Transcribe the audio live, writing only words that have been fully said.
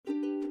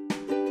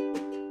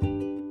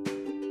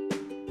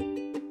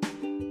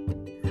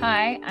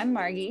Hi, I'm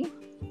Margie.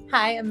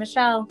 Hi, I'm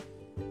Michelle.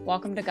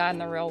 Welcome to God in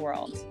the Real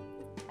World.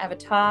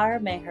 Avatar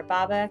Meher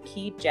Baba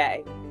Ki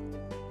Jai.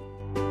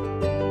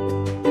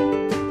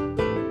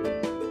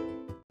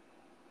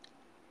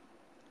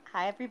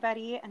 Hi,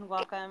 everybody, and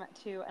welcome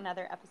to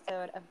another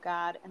episode of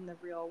God in the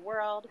Real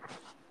World.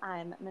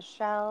 I'm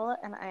Michelle,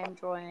 and I am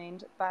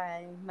joined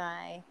by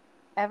my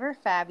ever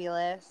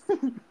fabulous.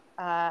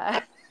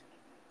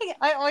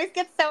 I always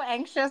get so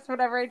anxious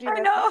whenever I do this.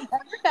 I know.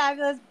 Ever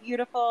fabulous,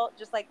 beautiful,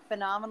 just like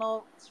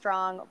phenomenal,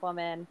 strong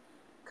woman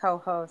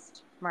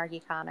co-host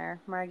Margie Connor.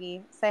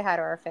 Margie, say hi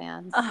to our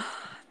fans.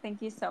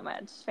 Thank you so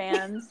much,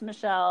 fans.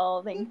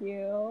 Michelle, thank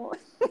you.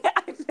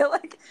 I feel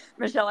like,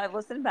 Michelle, I've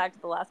listened back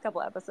to the last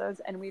couple episodes,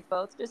 and we've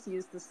both just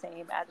used the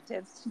same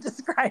adjectives to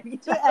describe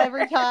each other.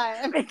 Every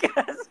time.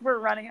 Because we're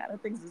running out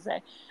of things to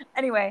say.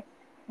 Anyway,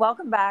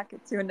 welcome back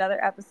to another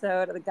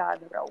episode of the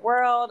God in the Real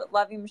World.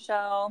 Love you,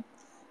 Michelle.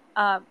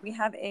 We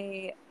have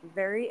a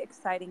very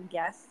exciting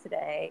guest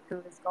today who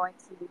is going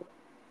to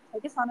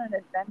take us on an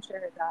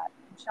adventure that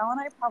Michelle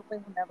and I probably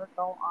will never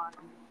go on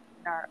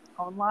in our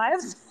own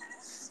lives.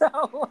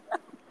 So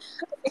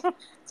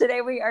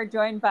today we are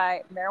joined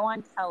by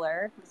Merwan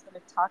Keller, who's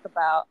going to talk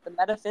about the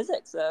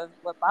metaphysics of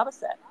what Baba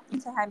said.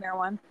 Say hi,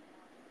 Merwan.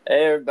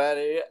 Hey,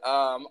 everybody.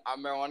 I'm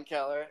Merwan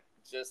Keller,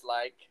 just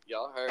like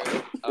y'all heard.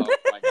 Oh,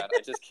 my God.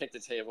 I just kicked the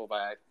table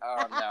by...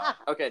 Oh,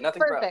 no. Okay, nothing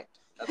Perfect.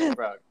 broke. Nothing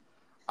broke.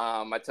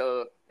 My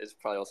toe is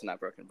probably also not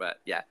broken, but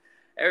yeah.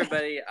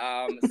 Everybody,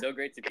 so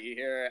great to be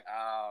here.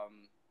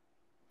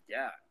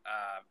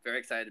 Very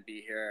excited to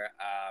be here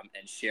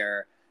and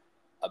share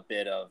a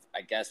bit of,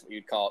 I guess, what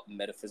you'd call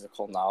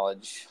metaphysical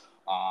knowledge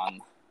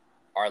on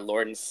our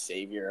Lord and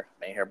Savior,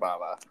 Meher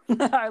Baba.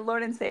 Our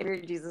Lord and Savior,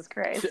 Jesus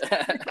Christ.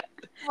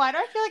 Why do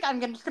I feel like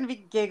I'm just going to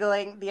be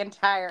giggling the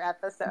entire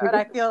episode?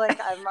 I feel like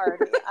I'm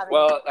already...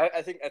 Well,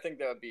 I think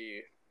that would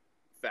be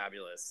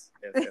fabulous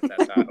if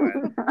that's how it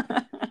went.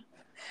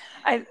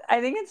 I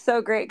think it's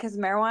so great because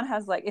Merwan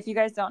has, like, if you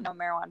guys don't know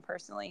Merwan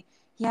personally,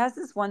 he has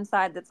this one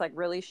side that's like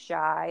really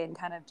shy and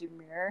kind of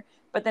demure,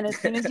 but then as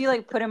soon as you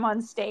like put him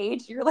on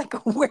stage, you're like,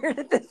 where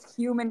did this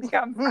human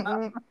come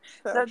from?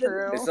 So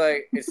true.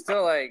 It's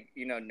still like,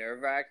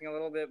 nerve-wracking a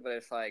little bit, but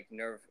it's like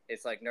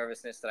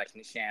nervousness that I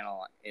can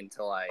channel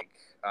into like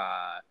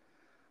I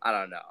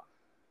don't know,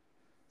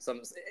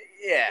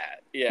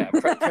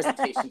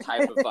 presentation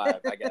type of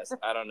vibe, I guess.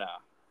 I don't know.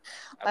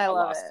 I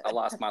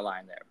lost my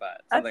line there,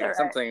 but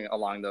something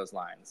along those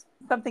lines.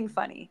 Something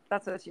funny.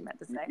 That's what you meant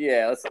to say.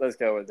 Yeah, let's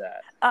go with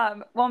that.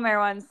 Well,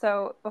 Merwan,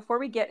 so before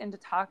we get into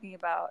talking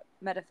about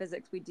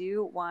metaphysics, we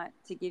do want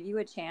to give you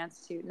a chance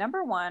to,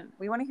 number one,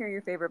 we want to hear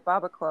your favorite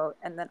Baba quote,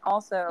 and then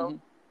also,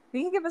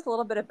 you can give us a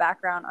little bit of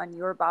background on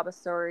your Baba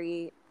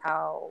story,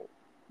 how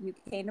you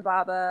came to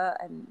Baba,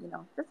 and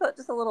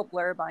just a little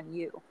blurb on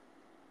you.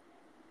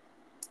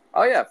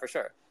 Oh yeah, for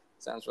sure.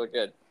 Sounds really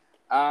good.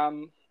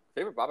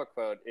 Favorite Baba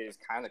quote is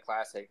kind of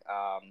classic.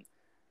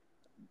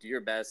 Do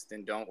your best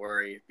and don't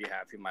worry. Be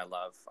happy, my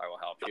love. I will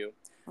help you.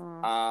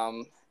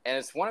 And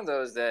it's one of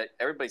those that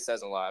everybody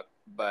says a lot,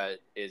 but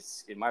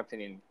is, in my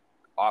opinion,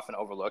 often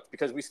overlooked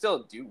because we still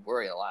do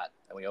worry a lot,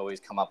 and we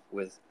always come up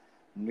with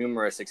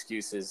numerous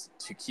excuses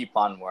to keep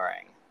on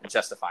worrying and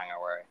justifying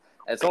our worry.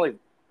 And it's only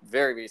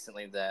very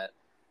recently that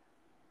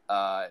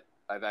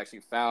I've actually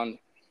found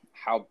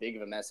how big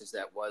of a message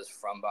that was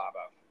from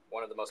Baba.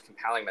 One of the most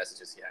compelling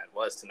messages he had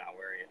was to not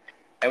worry,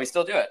 and we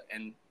still do it.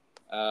 And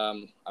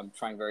I'm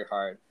trying very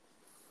hard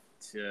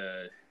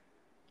to,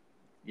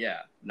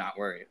 not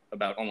worry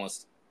about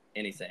almost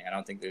anything. I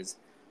don't think there's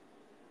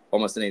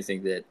almost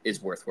anything that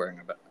is worth worrying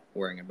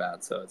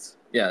about. So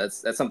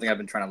that's something I've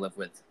been trying to live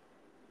with,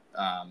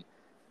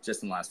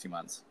 just in the last few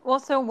months. Well,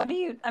 so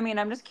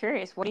I'm just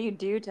curious, what do you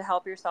do to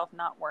help yourself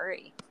not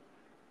worry?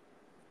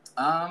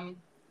 I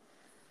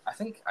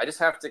think I just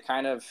have to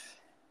kind of,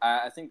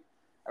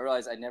 I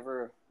realized I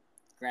never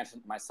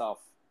granted myself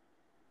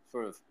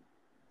sort of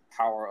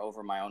power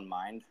over my own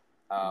mind,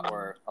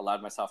 or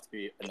allowed myself to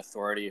be an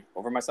authority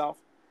over myself.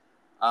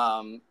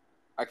 I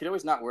could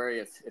always not worry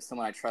if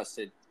someone I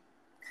trusted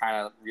kind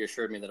of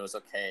reassured me that it was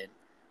okay.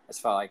 I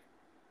just felt like,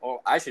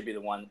 I should be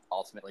the one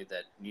ultimately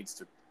that needs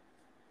to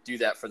do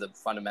that for the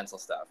fundamental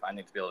stuff. I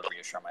need to be able to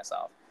reassure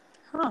myself.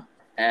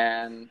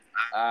 And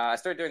I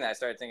started doing that. I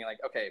started thinking like,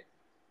 okay,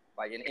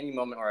 like in any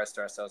moment where I was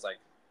stressed, I was like,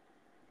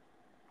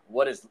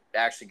 what is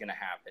actually going to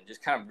happen?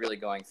 Just kind of really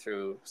going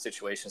through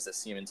situations that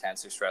seem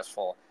intense or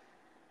stressful.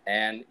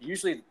 And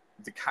usually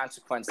the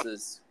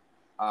consequences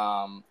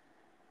do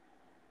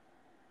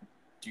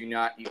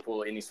not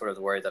equal any sort of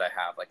the worry that I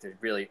have. Like there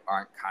really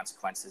aren't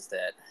consequences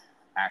that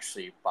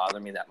actually bother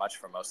me that much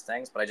for most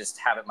things, but I just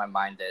have it in my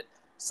mind that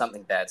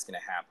something bad's going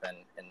to happen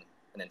in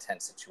an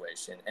intense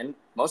situation. And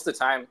most of the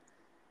time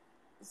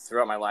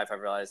throughout my life,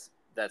 I've realized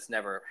that's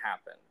never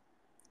happened.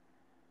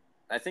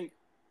 I think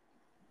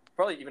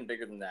probably even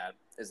bigger than that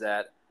is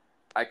that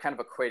I kind of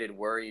equated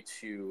worry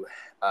to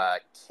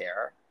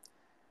care.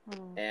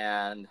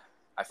 And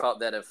I felt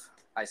that if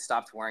I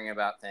stopped worrying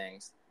about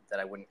things, that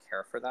I wouldn't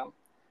care for them.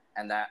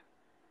 And that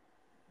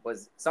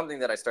was something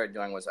that I started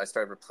doing was I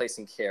started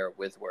replacing care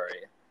with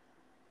worry.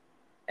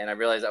 And I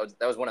realized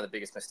that was one of the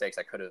biggest mistakes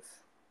I could have.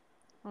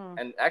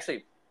 And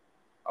actually,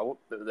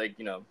 like,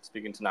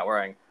 speaking to not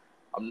worrying,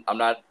 I'm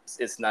not.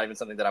 It's not even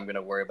something that I'm going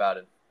to worry about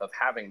of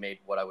having made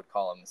what I would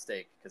call a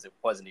mistake, because it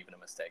wasn't even a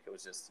mistake. It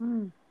was just,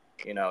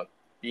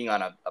 being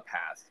on a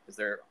path, because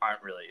there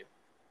aren't really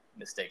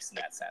mistakes in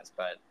that sense.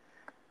 But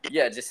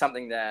yeah, just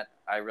something that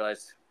I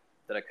realized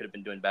that I could have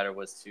been doing better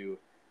was to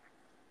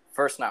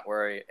first not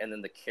worry, and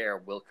then the care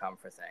will come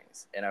for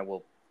things, and I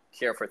will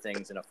care for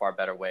things in a far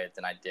better way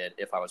than I did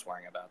if I was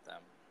worrying about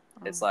them.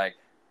 It's like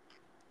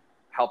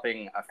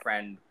helping a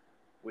friend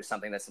with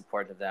something that's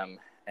important to them,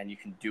 and you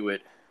can do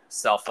it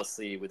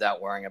selflessly without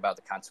worrying about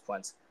the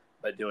consequence,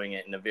 but doing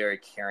it in a very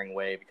caring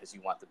way because you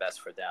want the best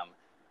for them,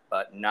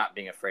 but not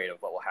being afraid of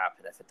what will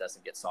happen if it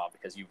doesn't get solved,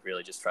 because you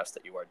really just trust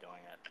that you are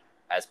doing it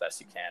as best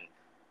you can.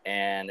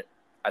 And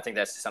I think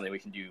that's just something we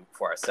can do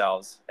for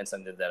ourselves, and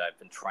something that I've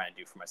been trying to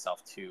do for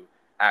myself, to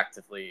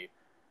actively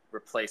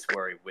replace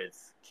worry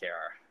with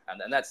care.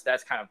 And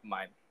that's kind of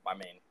my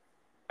main,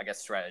 I guess,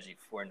 strategy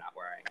for not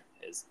worrying,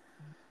 is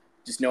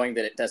just knowing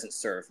that it doesn't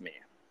serve me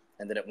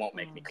and that it won't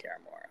make me care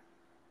more.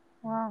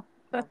 Wow,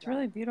 that's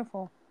really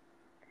beautiful.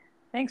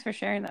 Thanks for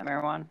sharing that,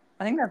 Merwan.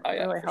 I think that's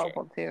really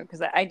helpful too,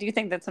 because I do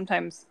think that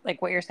sometimes,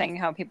 like what you're saying,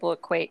 how people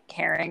equate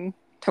caring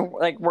to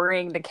like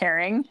worrying to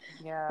caring.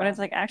 Yeah. When it's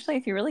like, actually,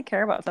 if you really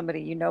care about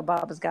somebody,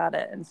 Bob has got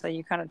it, and so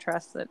you kind of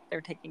trust that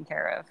they're taken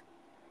care of.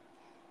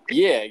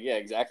 Yeah,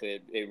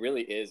 exactly. It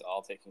really is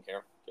all taken care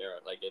of.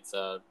 Like it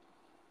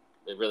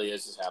really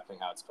is just happening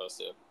how it's supposed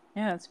to.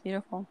 Yeah, it's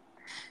beautiful.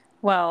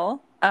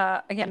 Well,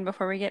 again,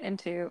 before we get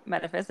into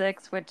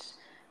metaphysics, which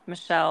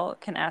Michelle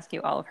can ask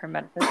you all of her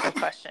metaphysical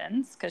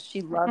questions because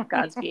she loves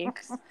God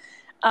Speaks.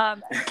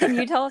 Can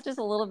you tell us just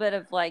a little bit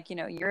of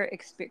your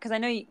experience? Because I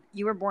know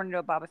you were born into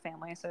a Baba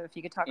family, so if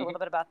you could talk a little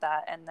bit about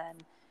that, and then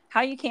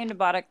how you came to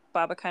Baba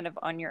kind of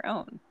on your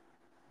own.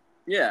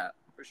 Yeah,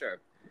 for sure.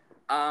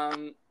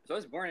 So I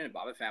was born in a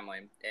Baba family,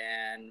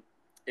 and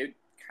it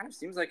kind of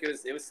seems like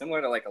it was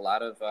similar to like a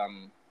lot of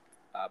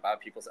Baba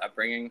people's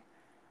upbringing,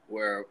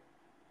 where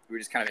we were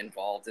just kind of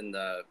involved in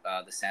the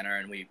center,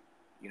 and we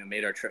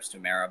made our trips to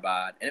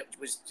Merabad, and it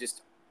was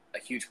just a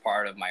huge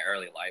part of my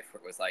early life,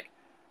 where it was like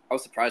I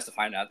was surprised to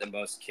find out that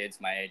most kids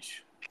my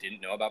age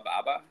didn't know about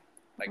Baba.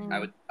 Like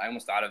I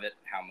almost thought of it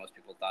how most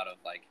people thought of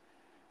like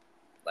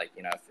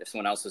if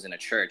someone else was in a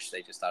church,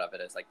 they just thought of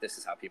it as like, this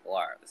is how people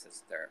are, this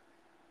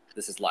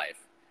is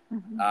life.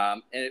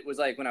 And it was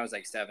like when I was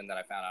like 7 that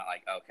I found out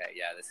like, okay,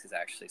 yeah, this is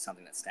actually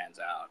something that stands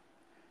out.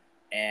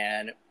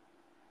 And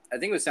I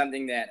think it was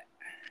something that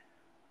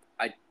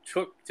I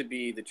took to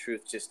be the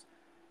truth just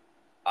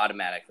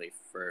automatically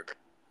for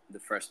the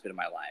first bit of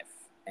my life.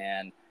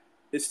 And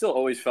it still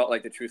always felt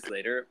like the truth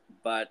later,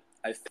 but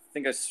I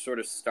think I sort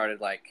of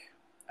started like,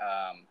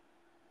 I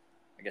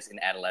guess in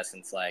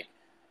adolescence, like,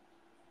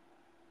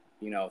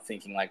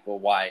 thinking like, well,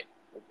 why,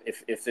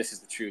 if this is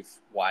the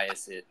truth, why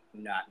is it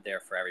not there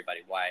for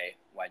everybody? Why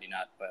do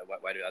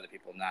other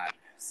people not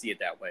see it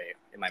that way?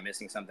 Am I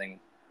missing something?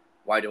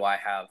 Why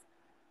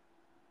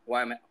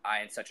am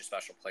I in such a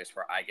special place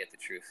where I get the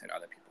truth and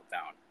other people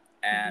don't?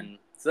 And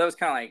so that was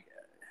kind of like,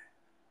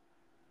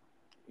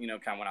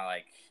 kind of when I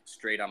like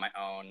strayed on my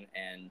own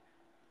and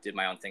did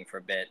my own thing for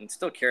a bit, and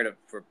still cared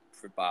for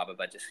Baba,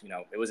 but just,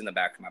 it was in the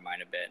back of my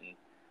mind a bit. And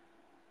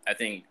I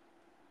think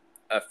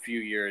a few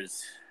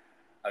years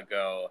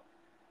ago,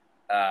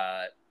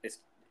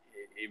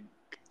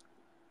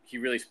 he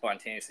really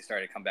spontaneously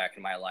started to come back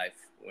in my life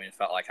when it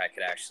felt like I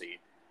could actually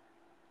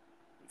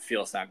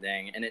feel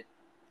something. And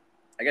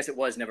I guess it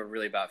was never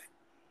really about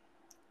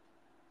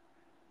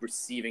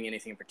receiving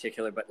anything in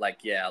particular, but like,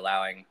 yeah,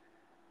 allowing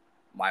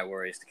my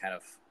worries to kind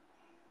of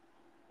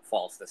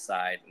fall to the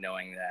side,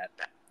 knowing that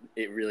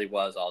it really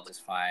was all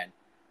just fine.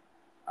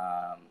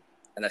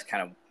 And that's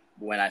kind of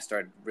when I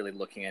started really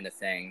looking into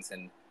things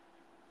and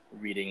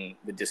reading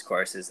the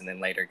discourses, and then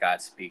later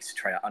God Speaks, to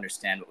try to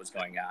understand what was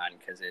going on,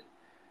 because it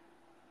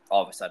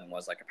all of a sudden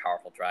was like a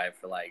powerful drive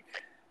for like,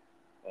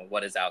 well,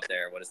 what is out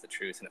there, what is the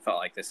truth? And it felt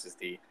like this is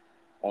the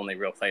only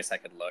real place I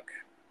could look.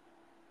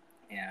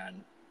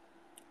 And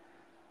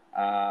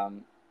I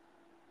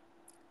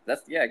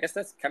guess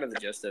that's kind of the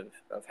gist of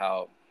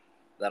how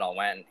that all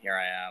went. And here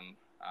I am.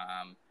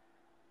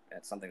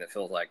 It's something that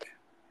feels like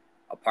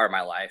a part of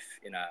my life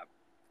in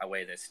a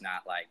way that's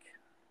not like,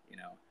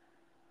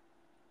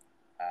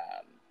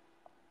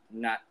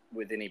 not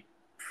with any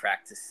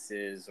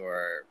practices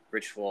or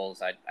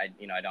rituals. I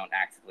don't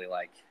actively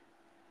like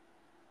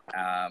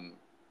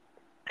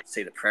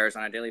say the prayers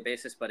on a daily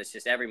basis, but it's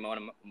just every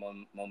moment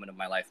of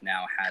my life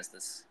now has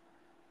this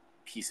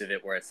piece of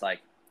it where it's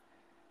like,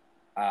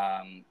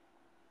 I'm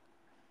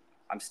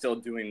still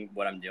doing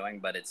what I'm doing,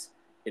 but it's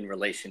in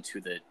relation to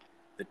the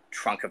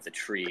trunk of the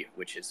tree,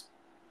 which is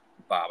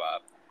Baba,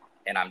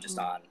 and I'm just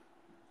on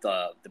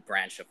the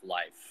branch of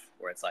life,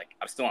 where it's like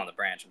I'm still on the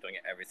branch, I'm doing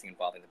everything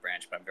involving the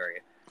branch, but I'm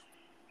very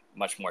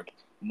much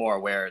more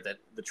aware that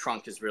the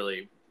trunk is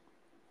really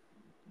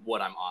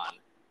what I'm on,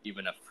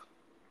 even if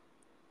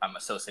I'm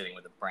associating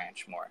with the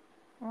branch more.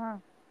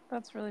 Wow,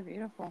 that's really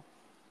beautiful.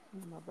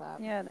 I love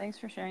that. Yeah, thanks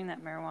for sharing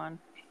that, Merwan.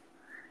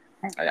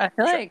 Oh, yeah, I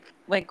feel sure.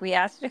 like we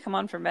asked you to come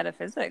on for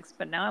metaphysics,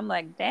 but now I'm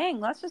like, dang,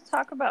 let's just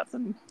talk about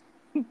some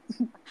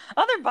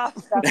other Bob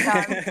stuff. No,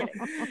 I'm just kidding.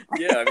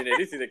 Yeah, I mean,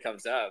 anything that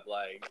comes up,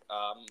 like,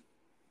 I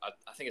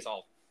think it's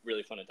all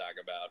really fun to talk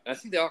about. And I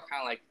think they all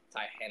kind of like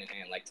tie hand in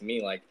hand. Like, to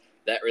me, like,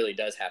 that really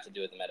does have to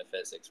do with the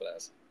metaphysics, what I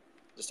was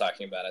just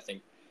talking about. I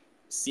think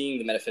seeing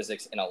the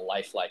metaphysics in a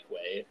lifelike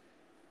way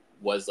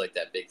was like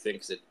that big thing,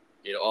 because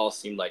it all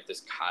seemed like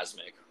this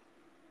cosmic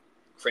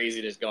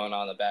craziness going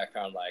on in the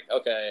background. Like,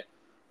 okay,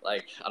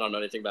 like, I don't know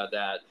anything about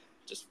that,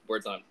 just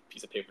words on a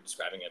piece of paper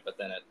describing it. But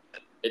then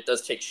it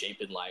does take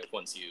shape in life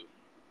once you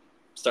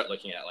start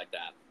looking at it like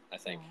that, I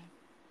think.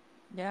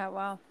 Yeah,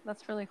 wow,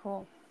 that's really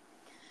cool.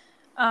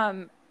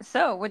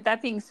 So with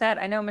that being said,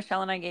 I know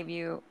Michelle and I gave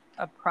you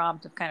a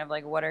prompt of kind of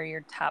like, what are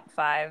your top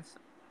 5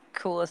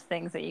 coolest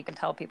things that you can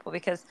tell people?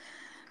 Because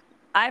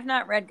I've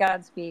not read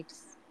God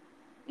Speaks.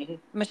 Mm-hmm.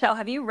 Michelle,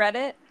 have you read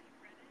it?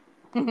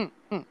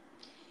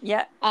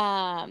 Yeah.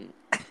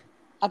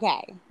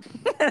 Okay.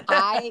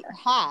 I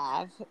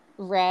have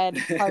read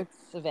parts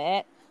of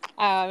it.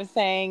 I was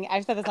saying,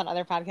 I've said this on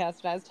other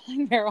podcasts, but I was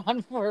telling Merwan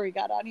before we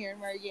got on here, and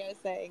Margie, I was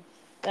saying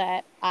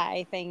that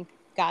I think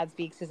God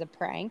Speaks is a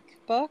prank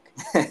book.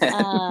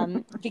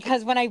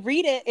 Because when I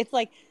read it, it's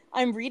like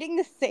I'm reading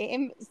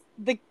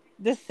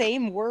the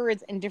same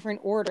words in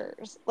different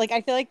orders. Like,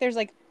 I feel like there's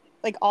like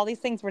all these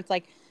things where it's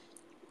like,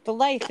 the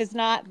life is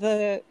not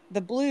the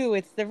blue,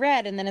 it's the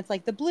red, and then it's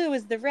like the blue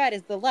is the red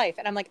is the life,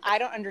 and I'm like, I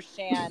don't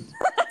understand.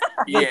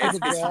 Yeah,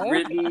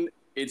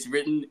 it's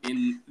written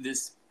in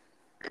this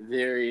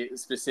very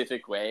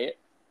specific way.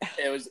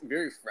 It was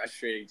very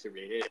frustrating to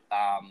read it,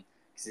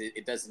 because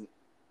it doesn't,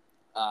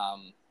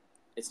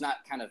 it's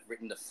not kind of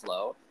written to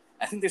flow.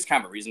 I think there's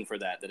kind of a reason for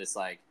that it's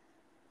like,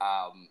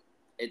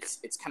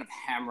 it's kind of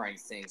hammering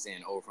things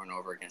in over and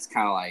over again. It's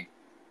kind of like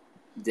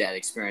that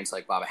experience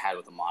like Baba had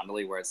with the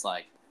Mondali, where it's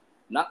like,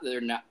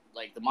 they're not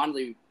like the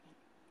Mondali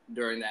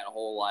during that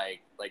whole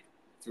like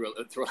through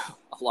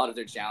a lot of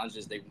their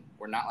challenges, they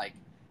were not like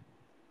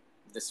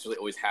necessarily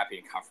always happy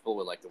and comfortable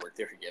with like the work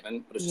they were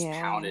given, but it's just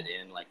pounded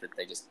in like that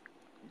they just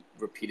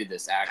repeated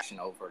these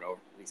actions over and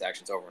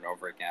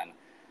over again,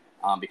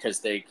 because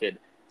they could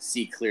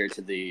see clear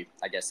to the,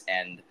 I guess,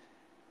 end.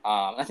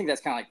 I think that's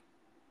kind of like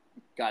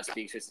God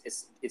Speaks.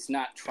 It's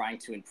not trying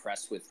to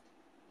impress with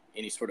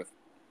any sort of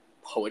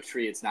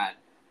poetry. It's not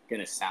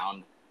going to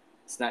sound.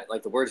 It's not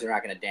like the words are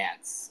not going to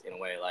dance in a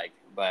way, like,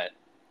 but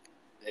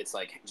it's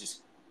like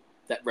just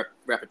that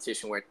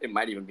repetition where it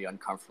might even be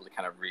uncomfortable to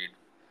kind of read.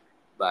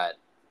 But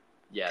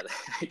yeah,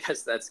 I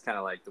guess that's kind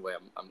of like the way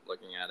I'm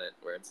looking at it,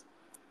 where it's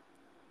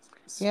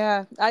it's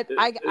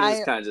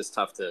kind of just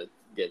tough to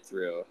get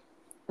through.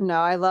 No,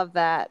 I love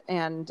that,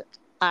 and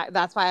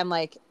that's why I'm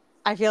like,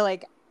 I feel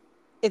like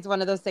it's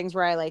one of those things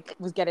where I like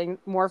was getting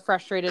more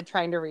frustrated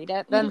trying to read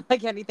it than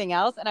like anything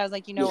else, and I was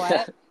like, you know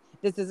what,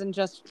 this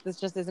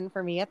just isn't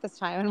for me at this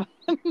time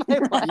in my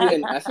life. Yeah,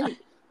 and I think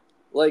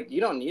like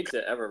you don't need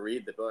to ever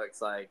read the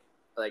books. Like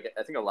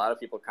I think a lot of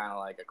people kind of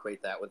like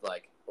equate that with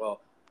like,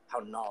 well, how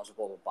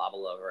knowledgeable of a Baba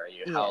lover are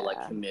you? How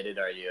like committed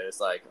are you?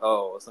 It's like,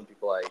 oh, some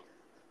people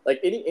like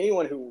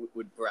anyone who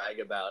would brag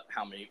about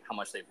how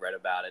much they've read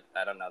about it.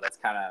 I don't know. That's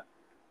kind of,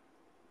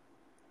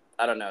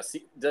 I don't know.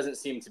 Doesn't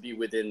seem to be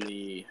within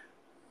the,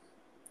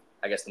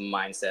 I guess, the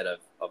mindset of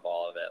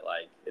all of it.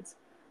 Like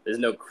there's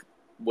no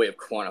way of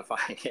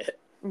quantifying it.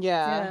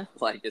 Yeah.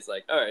 Like it's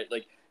like, all right,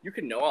 like you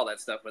can know all that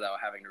stuff without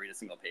having to read a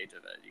single page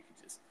of it. You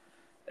can just,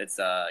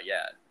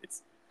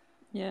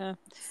 yeah.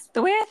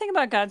 The way I think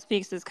about God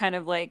Speaks is kind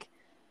of like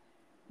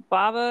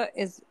Baba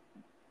is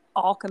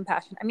all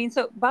compassion. I mean,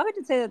 so Baba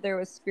did say that there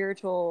was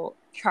spiritual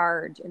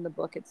charge in the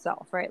book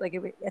itself, right? Like,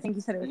 I think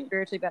he said it was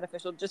spiritually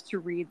beneficial just to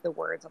read the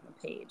words on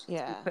the page.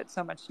 Yeah. He put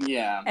so much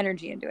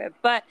energy into it.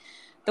 But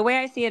the way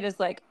I see it is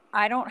like,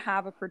 I don't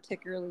have a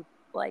particularly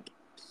like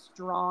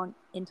strong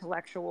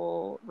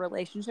intellectual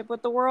relationship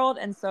with the world.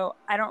 And so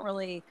I don't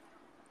really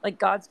like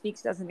God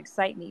Speaks doesn't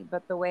excite me.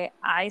 But the way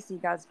I see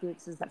God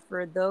Speaks is that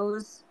for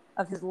those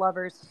of his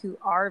lovers who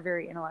are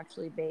very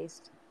intellectually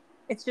based,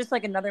 it's just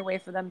like another way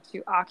for them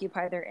to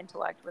occupy their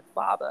intellect with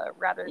Baba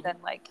rather than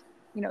like,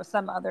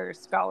 some other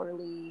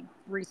scholarly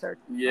research.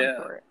 Yeah.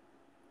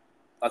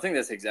 I think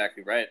that's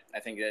exactly right.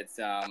 I think that's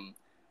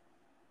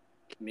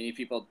many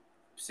people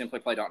simply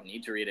probably don't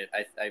need to read it.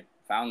 I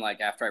found like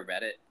after I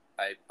read it,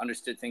 I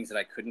understood things that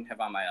I couldn't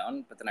have on my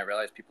own, but then I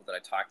realized people that I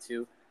talked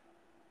to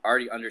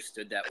already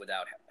understood that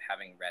without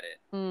having read it.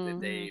 Mm-hmm.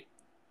 They,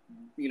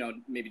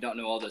 maybe don't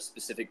know all the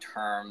specific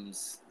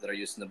terms that are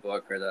used in the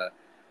book or the,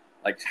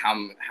 like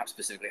how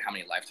specifically how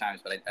many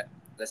lifetimes, but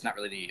that's not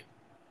really the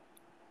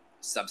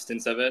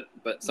substance of it.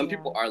 But some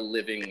people are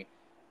living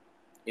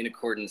in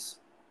accordance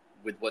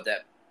with what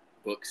that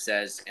book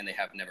says, and they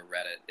have never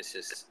read it. It's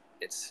just,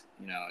 it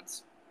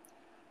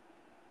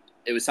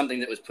was something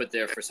that was put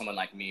there for someone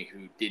like me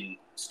who didn't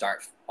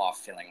start off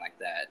feeling like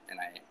that, and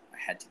I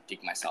had to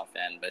dig myself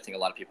in. But I think a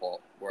lot of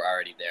people were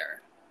already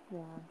there.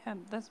 Yeah,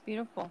 that's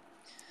beautiful.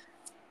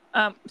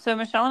 So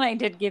Michelle and I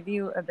did give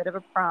you a bit of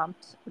a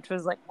prompt, which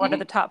was like, what are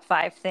the top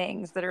 5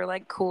 things that are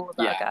like cool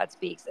about God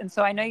Speaks? And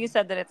so I know you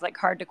said that it's like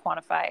hard to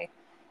quantify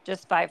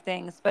just 5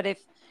 things, but if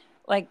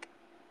like,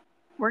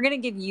 we're going to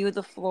give you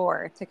the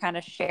floor to kind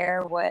of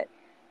share what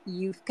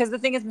because the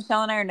thing is,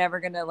 Michelle and I are never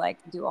going to like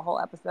do a whole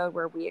episode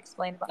where we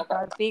explain about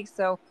God Speaks.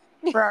 So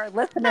for our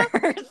listeners,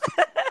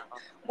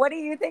 what do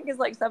you think is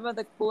like some of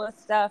the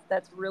coolest stuff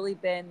that's really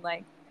been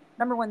like,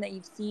 number one, that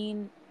you've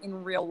seen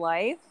in real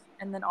life,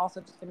 and then also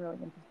just been really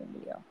interesting to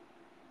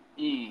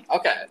you?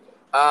 Okay.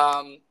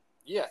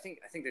 Yeah, I think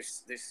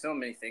there's so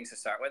many things to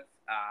start with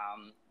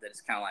that it's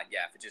kind of like,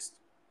 yeah,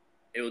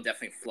 it will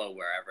definitely flow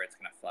wherever it's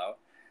going to flow.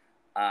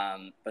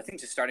 But I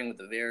think just starting with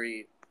the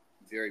very,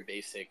 very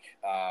basic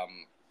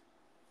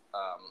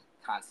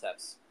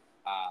concepts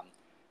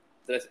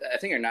that I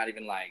think are not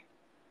even like,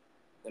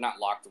 they're not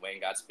locked away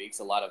in God Speaks.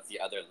 A lot of the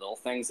other little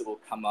things that will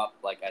come up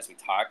like as we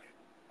talk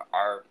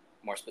are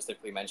more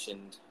specifically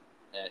mentioned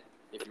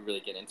if you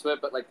really get into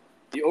it. But like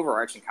the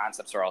overarching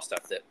concepts are all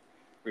stuff that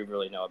we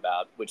really know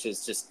about, which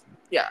is just,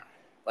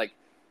 like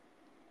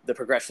the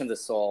progression of the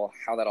soul,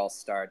 how that all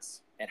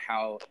starts, and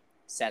how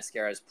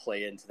Sanskaras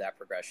play into that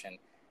progression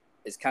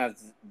is kind of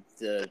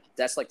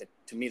that's like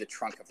to me the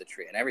trunk of the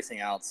tree, and everything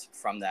else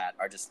from that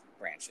are just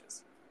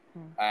branches.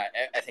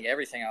 I think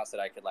everything else that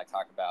I could like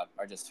talk about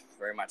are just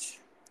very much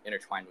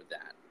intertwined with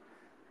that.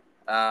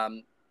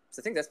 So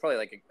I think that's probably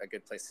like a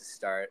good place to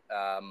start.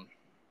 I'm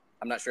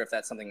not sure if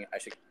that's something I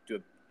should do a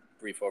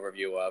brief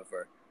overview of,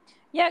 or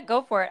yeah,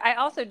 go for it. I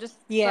also just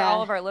for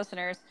all of our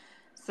listeners,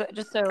 so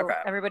just so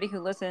everybody who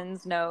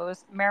listens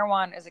knows,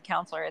 Merwan is a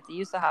counselor at the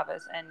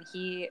Usahavas, and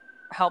he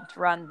helped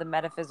run the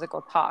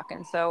Metaphysical talk,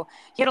 and so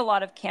he had a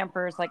lot of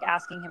campers like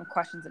asking him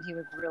questions, and he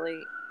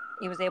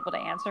was able to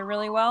answer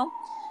really well.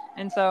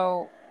 And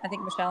so I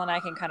think Michelle and I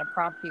can kind of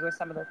prompt you with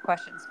some of those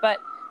questions. But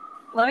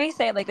let me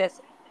say it like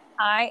this: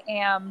 I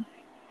am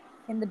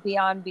in the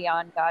beyond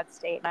God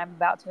state, and I'm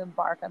about to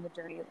embark on the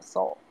journey of the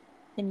soul.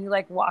 Can you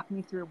like walk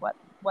me through what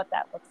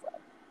that looks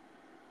like?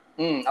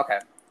 Okay.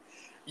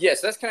 Yeah,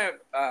 so that's kind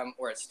of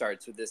where it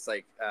starts with this,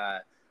 like,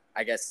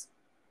 I guess,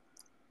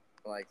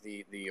 like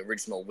the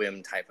original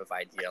whim type of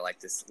idea, like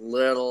this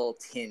little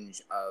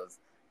tinge of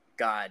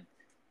God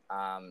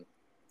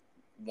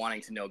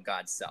wanting to know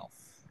God's self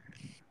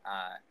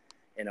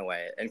in a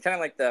way. And kind of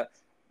like the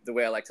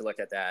way I like to look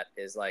at that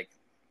is like,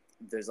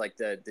 there's like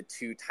the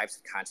 2 types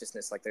of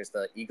consciousness. Like there's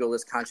the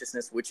egoless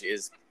consciousness, which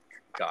is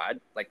God,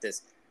 like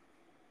this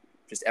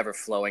just ever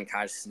flowing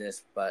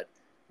consciousness, but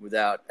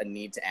without a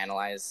need to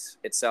analyze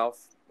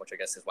itself, which I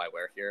guess is why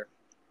we're here,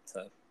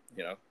 to,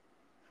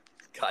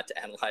 God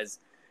to analyze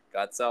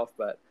God's self.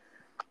 But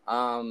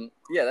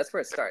yeah, that's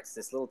where it starts.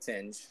 This little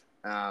tinge,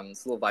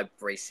 this little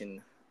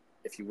vibration,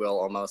 if you will,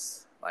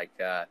 almost like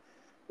God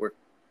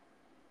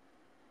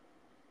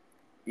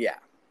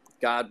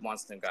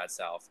wants to know God's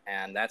self,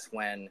 and that's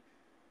when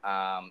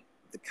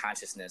the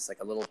consciousness,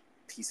 like a little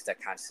piece of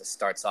that consciousness,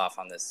 starts off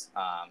on this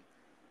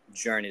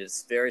journey to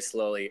very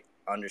slowly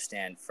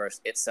understand first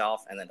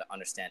itself, and then to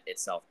understand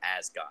itself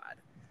as God.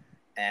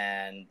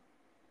 And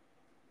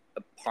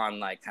upon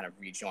like kind of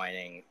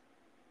rejoining,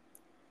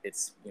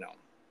 it's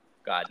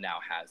God now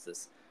has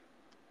this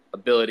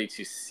ability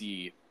to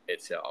see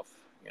itself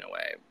in a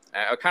way.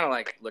 I kind of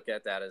like look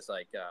at that as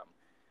like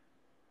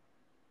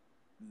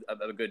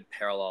a good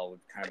parallel would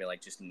kind of be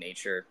like just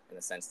nature, in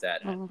the sense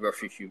that for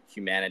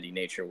humanity,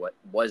 nature, what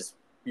was,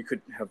 you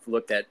could have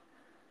looked at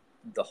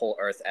the whole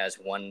earth as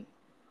one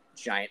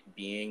giant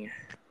being,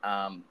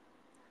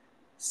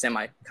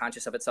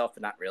 semi-conscious of itself,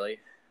 but not really.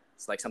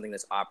 It's like something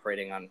that's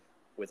operating on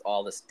with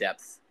all this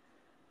depth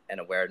and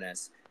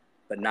awareness,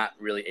 but not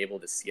really able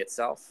to see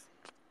itself.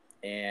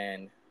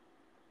 And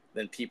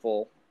then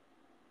people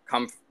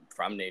come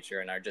from nature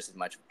and are just as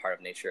much a part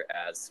of nature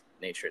as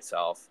nature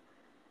itself.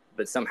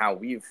 But somehow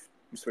we've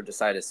sort of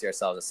decided to see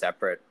ourselves as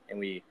separate, and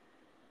we,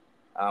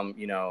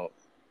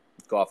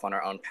 go off on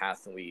our own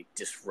path, and we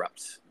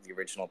disrupt the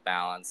original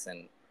balance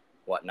and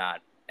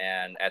whatnot.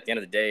 And at the end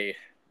of the day,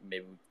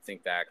 maybe we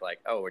think back like,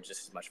 oh, we're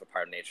just as much of a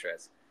part of nature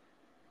as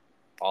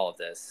all of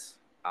this.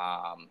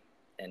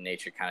 And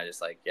nature kind of just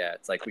like, yeah,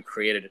 it's like we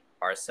created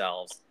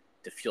ourselves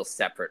to feel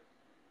separate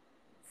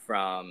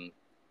from,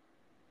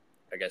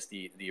 I guess,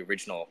 the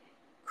original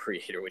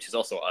creator, which is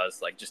also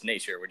us, like just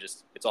nature.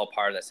 It's all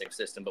part of that same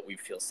system, but we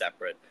feel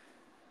separate.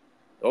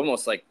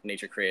 Almost like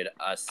nature created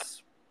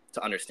us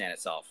to understand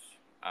itself.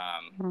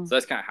 So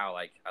that's kind of how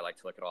like I like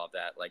to look at all of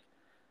that. Like,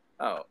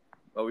 oh,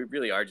 well, we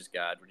really are just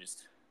God. We're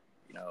just,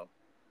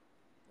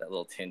 that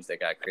little tinge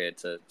that God created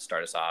to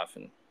start us off,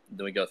 and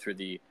then we go through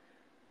the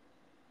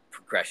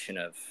progression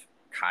of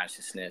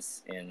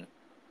consciousness in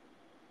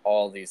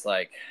all these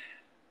like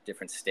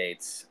different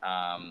states.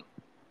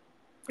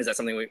 Is that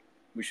something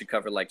we should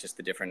cover, like just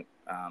the different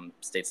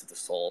states of the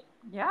soul?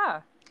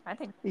 Yeah, I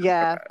think so.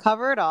 Yeah,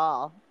 cover it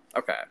all.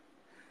 Okay.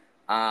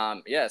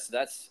 So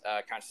that's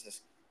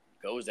consciousness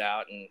goes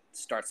out and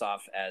starts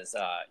off as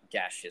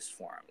gaseous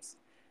forms.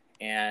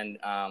 And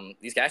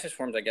these gaseous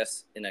forms, I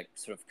guess, in a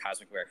sort of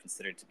cosmic way, are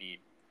considered to be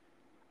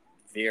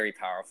very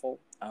powerful.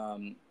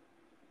 I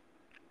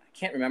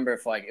can't remember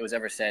if like it was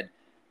ever said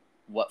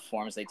what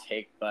forms they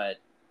take, but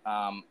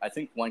I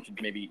think one could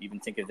maybe even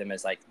think of them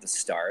as like the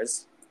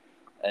stars.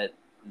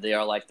 They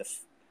are like the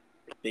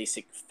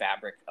basic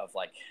fabric of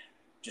like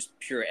just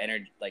pure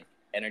energy, like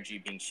energy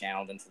being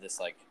channeled into this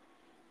like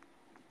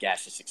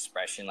gaseous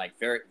expression, like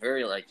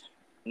very like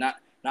not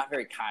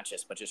very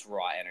conscious, but just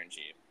raw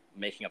energy,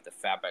 making up the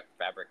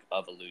fabric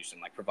of illusion,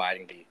 like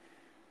providing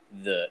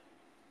the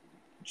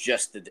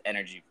just the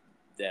energy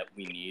that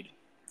we need.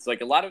 So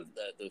like a lot of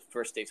the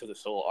first states of the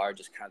soul are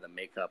just kind of the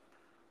makeup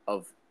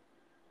of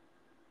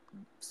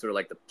sort of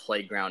like the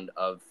playground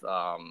of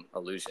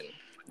illusion.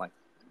 Like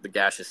the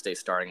gaseous state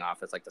starting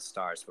off as like the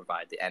stars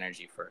provide the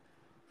energy for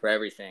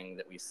everything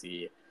that we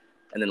see,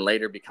 and then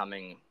later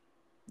becoming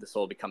the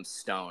soul becomes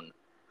stone,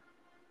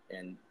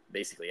 and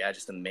basically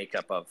just the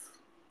makeup of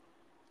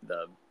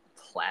the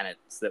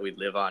planets that we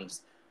live on,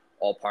 just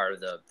all part of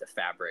the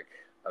fabric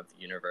of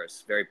the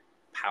universe. Very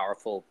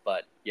powerful,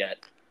 but yet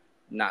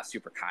not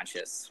super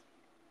conscious.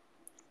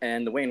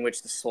 And the way in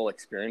which the soul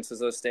experiences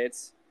those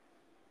states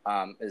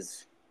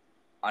is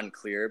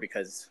unclear,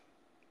 because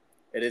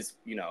it is,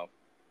 it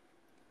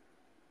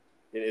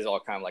is all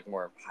kind of like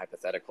more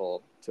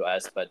hypothetical to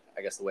us. But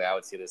I guess the way I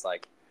would see it is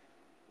like,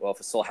 well, if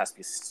a soul has to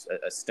be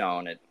a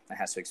stone, it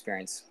has to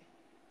experience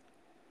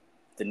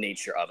the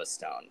nature of a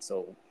stone.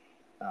 So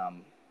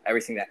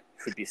everything that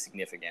could be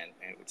significant,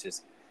 which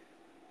is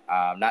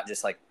not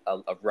just like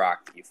a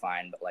rock that you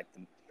find, but like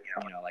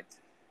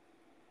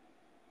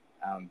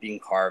being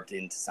carved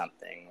into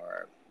something,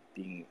 or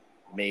being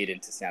made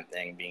into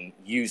something, being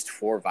used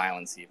for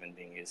violence, even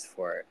being used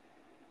for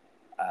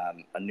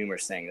a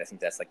numerous things. I think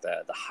that's like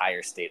the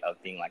higher state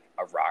of being like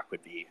a rock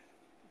would be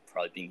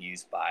probably being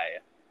used by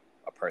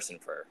a person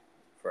for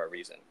a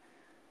reason.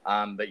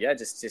 But yeah,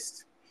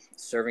 just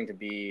serving to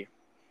be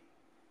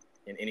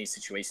in any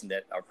situation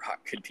that a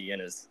rock could be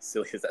in, as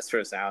silly as that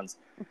sort of sounds.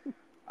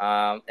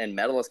 And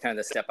metal is kind of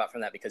the step up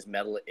from that, because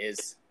metal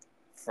is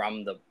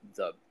from the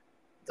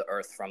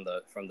earth, from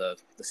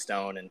the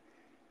stone, and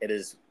it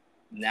is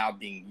now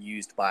being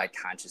used by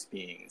conscious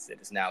beings. It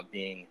is now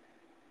being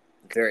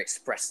very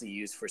expressly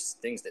used for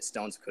things that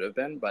stones could have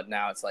been, but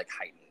now it's like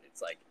heightened.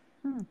 It's like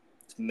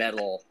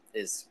metal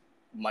is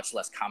much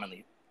less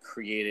commonly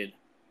created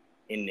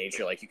in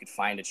nature. Like you could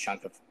find a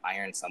chunk of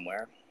iron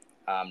somewhere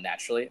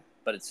naturally,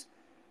 but it's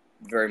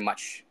very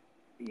much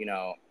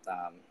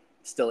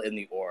still in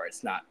the ore.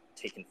 It's not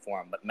taken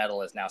form. But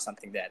metal is now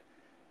something that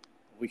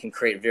we can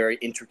create very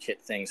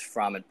intricate things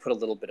from and put a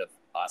little bit of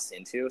us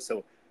into.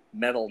 So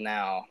metal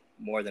now,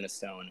 more than a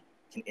stone,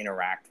 can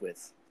interact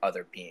with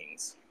other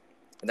beings.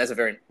 And that's a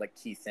very like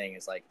key thing,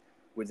 is like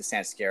with the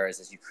sanskaras,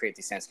 as you create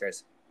these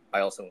sanskaras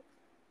by also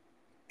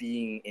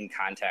being in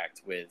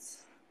contact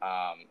with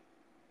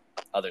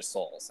other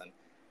souls.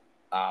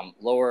 And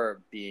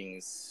lower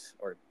beings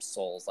or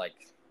souls, like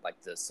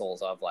the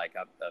souls of like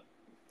a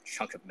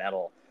chunk of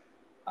metal,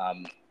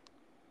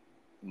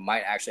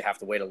 might actually have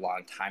to wait a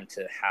long time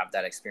to have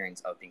that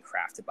experience of being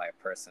crafted by a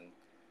person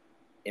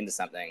into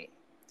something.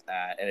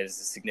 And it is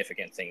a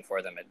significant thing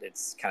for them.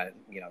 It's kind of,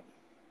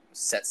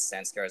 sets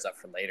sanskaras up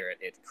for later.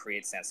 It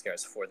creates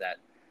sanskaras for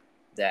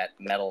that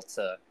metal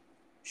to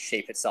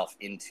shape itself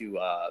into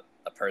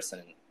a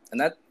person. And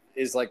that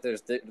is like,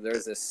 there's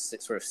this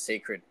sort of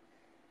sacred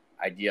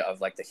idea of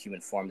like the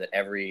human form, that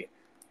everything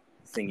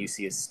you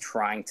see is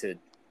trying to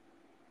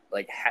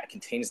like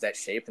contains that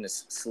shape and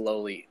is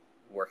slowly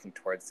working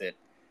towards it.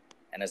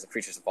 And as the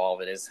creatures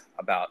evolve, it is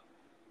about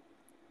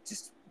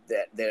just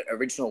that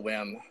original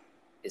whim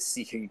is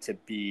seeking to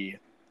be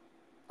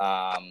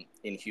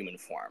in human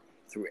form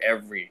through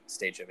every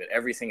stage of it.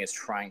 Everything is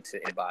trying to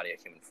embody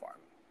a human form.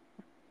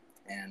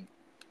 And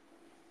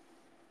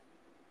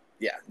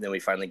yeah, then we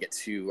finally get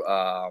to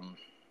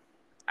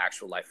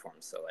actual life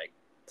forms. So like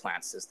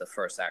plants is the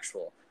first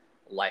actual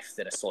life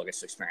that a soul gets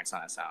to experience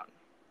on its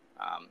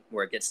own,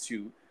 where it gets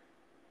to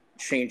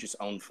change its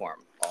own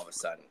form all of a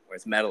sudden,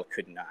 whereas metal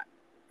could not.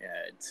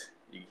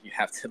 You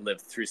have to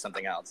live through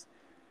something else.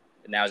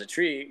 And now as a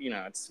tree,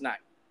 it's not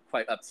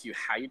quite up to you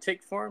how you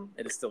take form.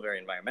 It is still very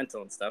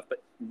environmental and stuff,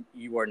 but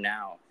you are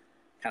now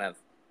kind of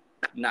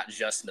not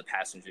just in the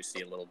passenger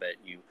seat a little bit.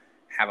 You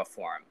have a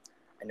form,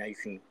 and now you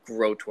can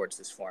grow towards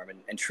this form.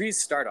 And trees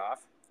start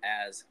off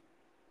as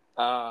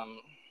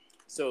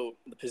so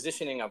the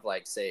positioning of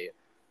like, say,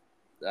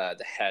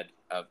 the head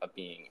of a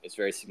being is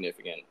very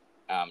significant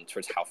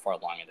towards how far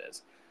along it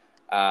is,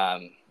 how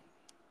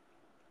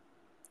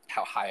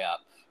high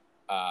up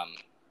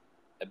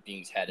a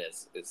being's head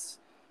is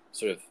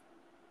sort of,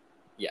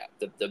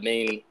 the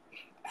main,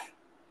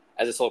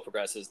 as the soul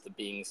progresses, the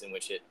beings in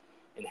which it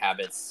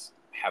inhabits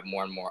have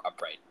more and more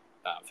upright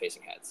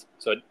facing heads.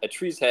 So a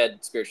tree's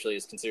head spiritually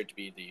is considered to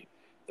be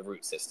the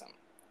root system.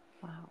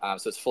 Wow.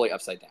 So it's fully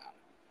upside down.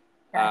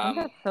 Yeah, I think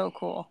that's so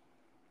cool.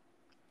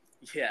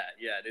 Yeah,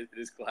 it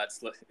is cool how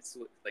it's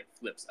like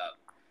flips up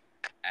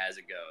as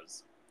it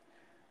goes,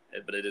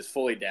 but it is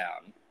fully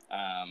down.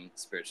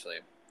 spiritually.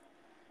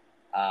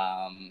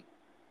 An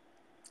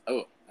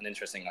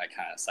interesting like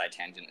kind of side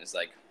tangent is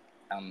like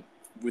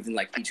within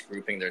like each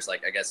grouping, there's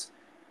like, I guess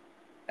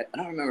I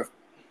don't remember if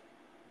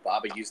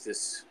Baba used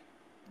this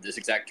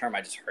exact term.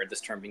 I just heard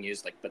this term being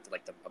used, like, but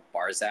like a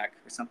Barzak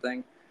or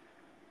something,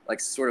 like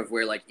sort of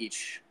where like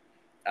each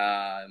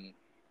type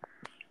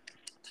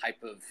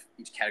of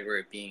each category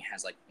of being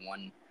has like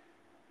one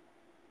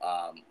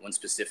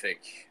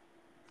specific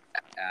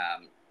I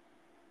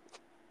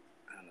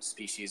don't know,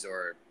 species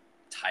or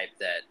type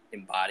that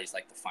embodies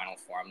like the final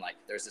form. Like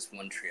there's this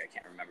one tree, I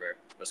can't remember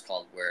what it's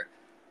called, where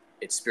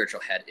its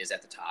spiritual head is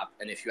at the top,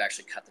 and if you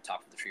actually cut the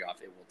top of the tree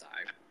off, it will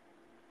die.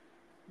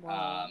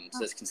 Wow.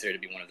 So it's considered to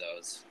be one of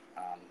those.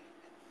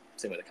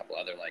 Same with a couple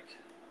other like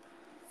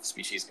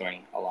species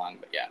going along,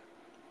 but yeah.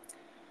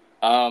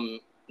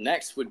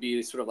 Next would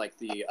be sort of like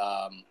the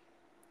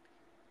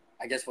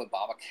I guess what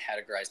Baba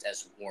categorized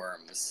as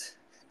worms,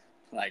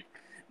 like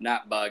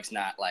not bugs,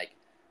 not like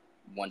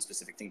one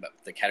specific thing, but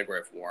the category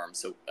of worms.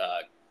 So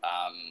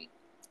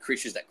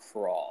creatures that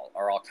crawl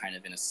are all kind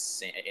of in the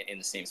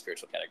same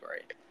spiritual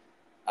category.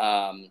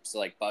 So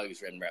like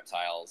bugs and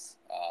reptiles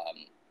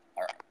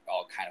are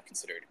all kind of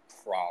considered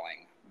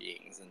crawling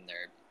beings, and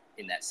they're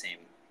in that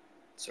same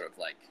sort of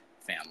like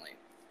family.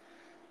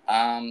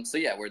 So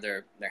yeah, where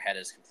their head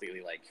is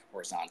completely like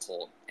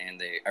horizontal and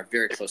they are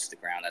very close to the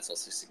ground. That's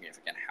also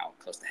significant how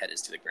close the head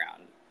is to the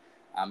ground.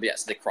 But yeah,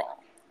 so they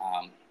crawl.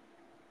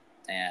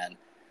 And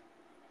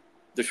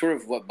they're sort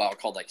of what Bob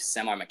called like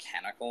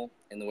semi-mechanical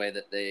in the way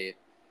that they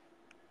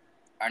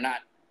are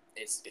not,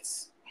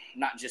 it's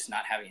not just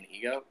not having an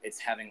ego, it's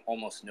having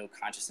almost no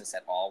consciousness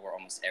at all, where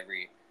almost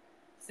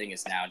everything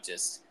is now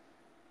just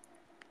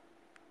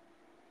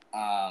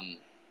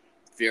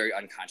very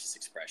unconscious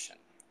expression.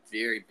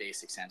 Very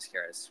basic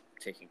sanskaras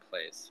taking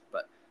place,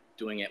 but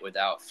doing it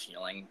without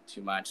feeling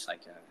too much.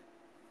 Like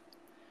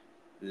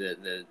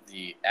the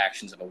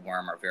actions of a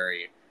worm are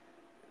very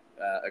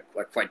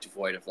are quite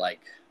devoid of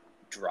like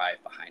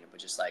drive behind it,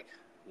 but just like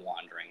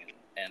wandering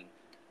and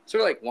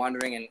sort of like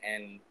wandering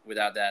and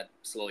without that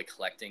slowly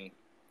collecting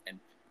and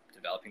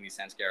developing these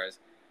sanskaras,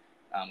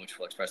 which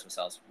will express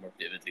themselves more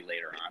vividly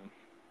later on.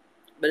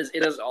 But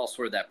it is all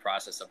sort of that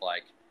process of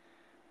like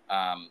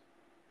the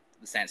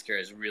sanskara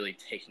is really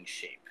taking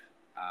shape.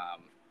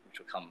 Which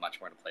will come much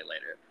more into play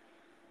later.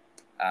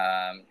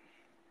 And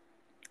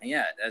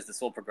yeah, as the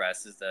soul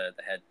progresses, the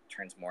head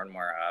turns more and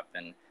more up,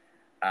 and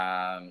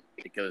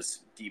it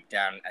goes deep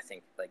down. I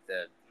think like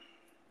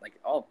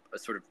all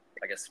sort of,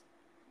 I guess,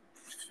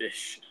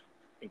 fish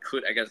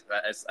include. I guess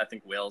I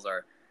think whales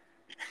are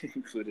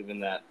included in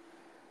that.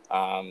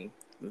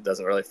 It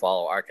doesn't really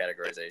follow our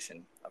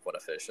categorization of what a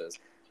fish is,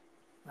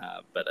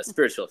 but a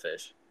spiritual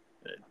fish.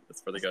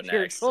 That's where they go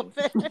next. Spiritual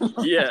fish.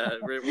 Yeah,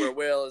 where a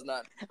whale is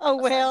not. A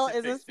whale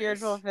is a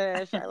spiritual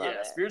fish. I love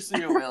it.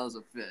 Spiritually, a whale is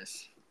a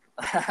fish,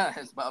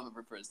 as Bob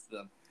refers to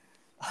them.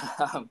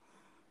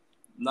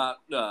 Not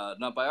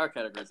by our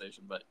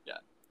categorization, but yeah.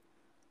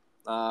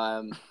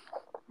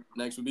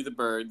 Next would be the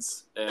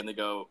birds, and they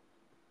go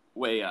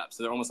way up,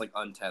 so they're almost like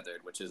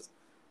untethered, which is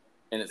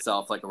in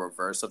itself like a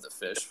reverse of the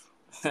fish,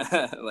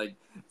 like,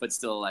 but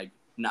still like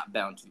not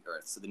bound to the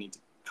earth. So they need to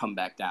come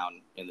back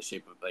down in the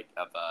shape of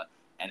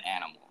an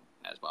animal,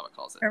 as Baba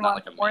calls it. Not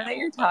like a the more mammal, that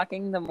you're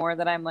talking, the more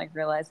that I'm like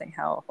realizing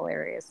how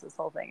hilarious this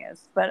whole thing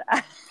is. But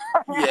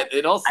yeah,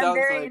 it all sounds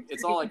like intrigued.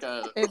 it's all like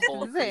a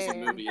whole crazy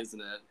movie,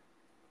 isn't it?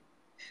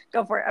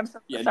 Go for it. I'm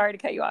sorry to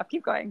cut you off.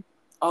 Keep going.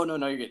 Oh no,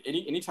 you're good.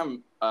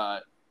 Anytime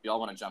y'all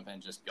want to jump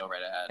in, just go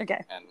right ahead.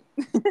 Okay. And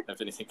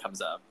if anything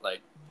comes up,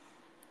 like,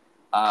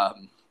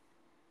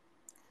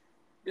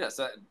 yeah.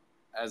 So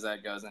as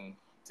that goes and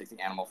takes the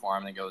animal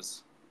form, and it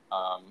goes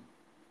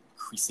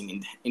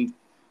increasing in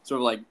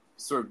sort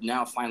of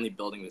now finally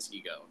building this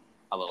ego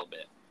a little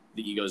bit.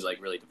 The ego is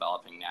like really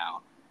developing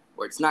now,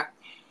 where it's not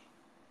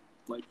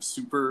like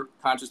super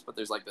conscious, but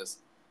there's like this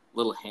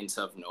little hint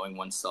of knowing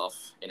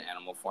oneself in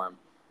animal form,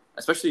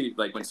 especially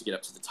like once you get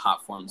up to the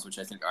top forms, which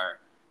I think are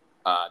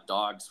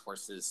dogs,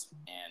 horses,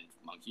 and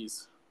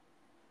monkeys,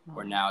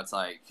 where now it's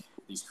like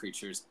these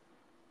creatures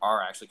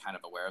are actually kind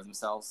of aware of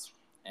themselves,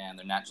 and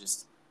they're not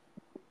just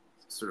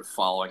sort of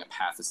following a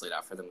path that's laid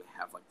out for them. They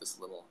have like this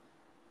little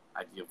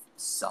idea of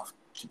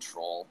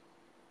self-control.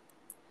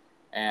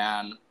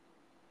 And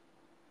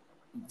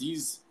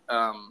these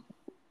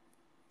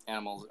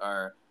animals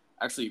are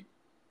actually,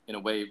 in a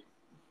way,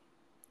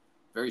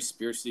 very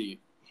spiritually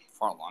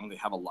far along. They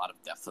have a lot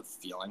of depth of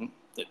feeling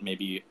that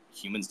maybe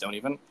humans don't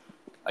even.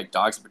 Like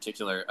dogs in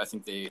particular, I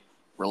think they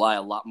rely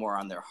a lot more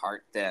on their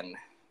heart than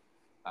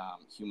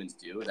humans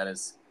do. That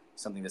is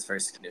something that's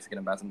very significant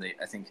about them. They,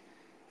 I think,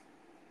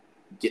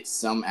 get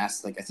some I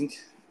think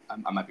I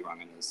might be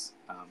wrong on this,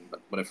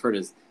 but what I've heard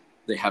is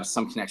they have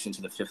some connection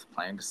to the fifth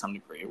plane to some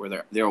degree,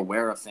 where they're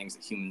aware of things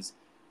that humans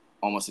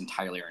almost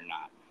entirely are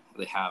not.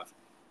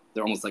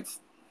 They're almost like,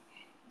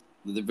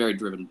 they're very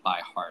driven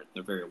by heart.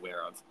 They're very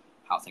aware of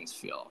how things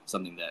feel,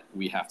 something that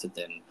we have to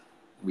then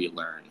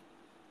relearn.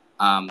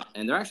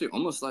 And they're actually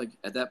almost like,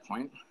 at that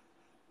point,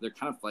 they're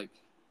kind of like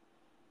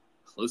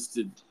close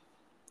to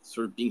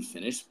sort of being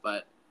finished,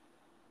 but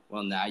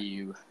well, now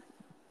you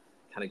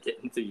kind of get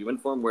into human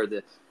form where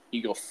the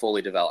ego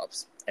fully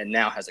develops and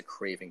now has a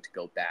craving to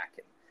go back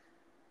and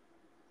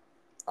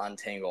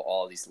untangle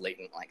all these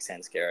latent like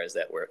sanskaras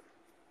that were,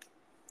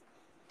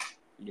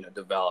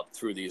 developed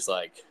through these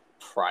like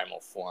primal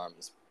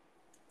forms.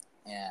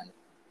 And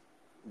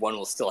one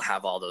will still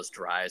have all those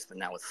drives, but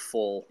now with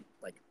full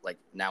like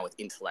now with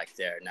intellect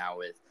there, now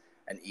with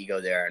an ego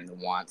there and the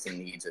wants and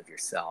needs of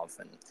yourself,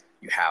 and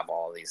you have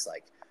all these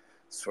like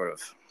sort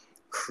of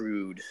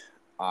crude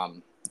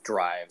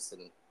drives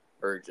and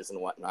urges and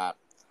whatnot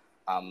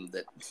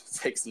that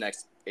takes the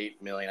next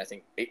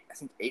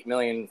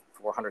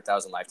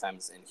 8,400,000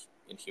 lifetimes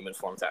in human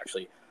form to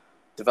actually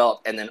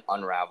develop and then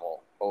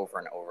unravel over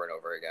and over and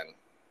over again.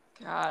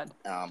 God,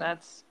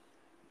 that's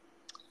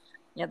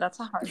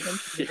a hard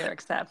thing to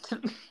accept.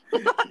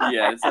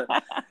 Yeah,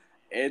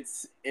 it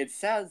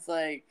sounds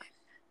like,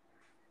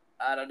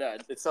 I don't know.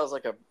 It sounds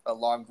like a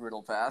long,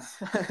 brutal path.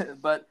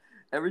 But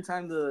every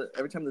time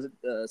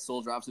the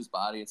soul drops his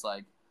body, it's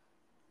like,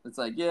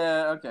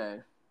 yeah,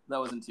 okay, that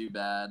wasn't too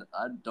bad.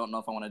 I don't know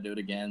if I want to do it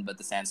again, but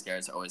the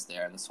sanskaras are always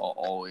there, and the soul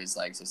always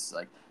like just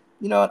like,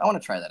 you know what, I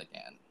want to try that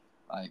again.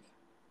 Like,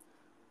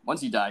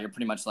 once you die, you're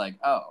pretty much like,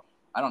 oh,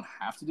 I don't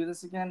have to do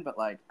this again, but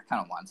like, I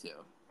kind of want to.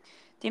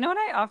 Do you know what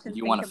I often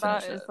think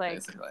about is like,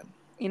 basically.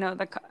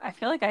 I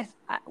feel like I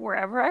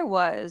wherever I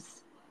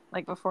was,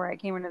 like before I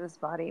came into this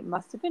body,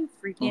 must have been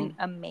freaking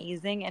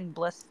amazing and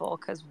blissful,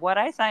 because what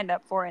I signed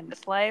up for in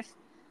this life,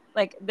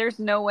 like, there's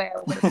no way I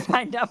would have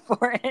signed up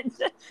for it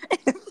if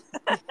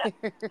I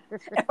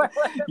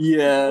wasn't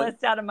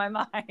blissed out of my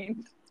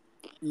mind.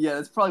 Yeah,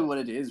 that's probably what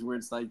it is, where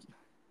it's like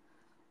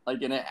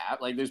in an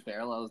app, like there's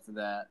parallels to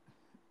that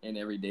in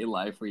everyday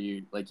life, where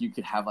you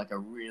could have like a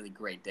really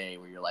great day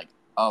where you're like,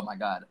 oh my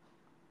god,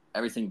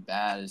 everything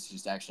bad is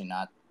just actually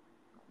not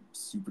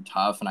super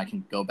tough, and I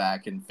can go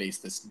back and face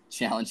this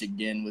challenge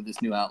again with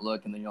this new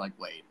outlook. And then you're like,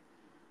 wait,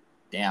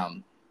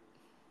 damn,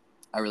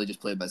 I really just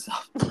played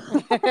myself.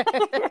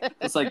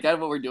 It's like kind of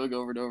what we're doing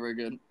over and over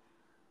again.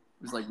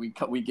 It's like we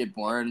get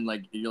born,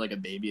 like you're like a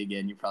baby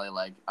again. You're probably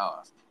like,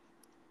 oh,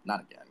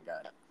 not again,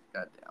 god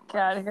damn.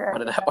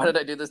 Why did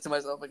I do this to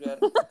myself again?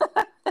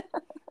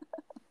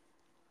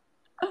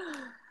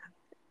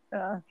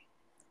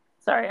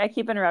 Sorry, I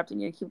keep interrupting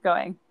you. Keep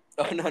going.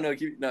 Oh no,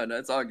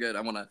 it's all good.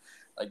 I want to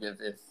like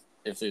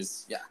if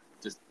there's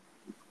just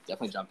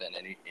definitely jump in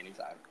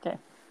anytime. Okay.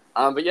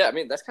 But yeah, I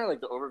mean that's kind of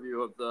like the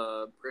overview of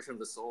the progression of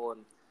the soul,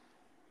 and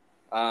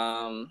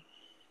kind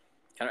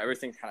of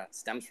everything kind of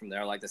stems from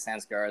there. Like the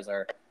sanskaras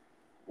are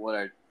what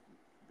are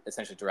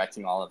essentially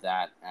directing all of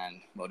that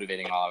and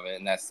motivating all of it,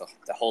 and that's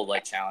the whole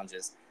like challenge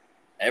is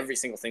every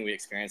single thing we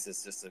experience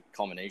is just a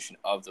culmination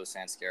of those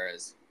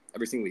sanskaras.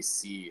 Everything we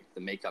see,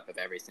 the makeup of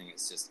everything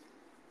is just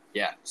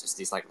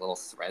these like little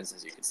threads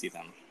as you can see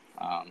them,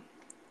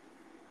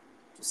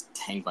 just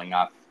tangling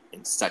up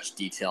in such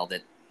detail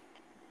that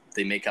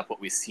they make up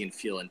what we see and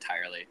feel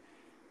entirely.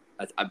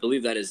 I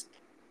believe that is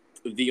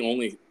the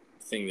only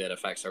thing that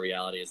affects our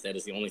reality. That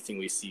is the only thing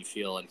we see,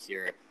 feel, and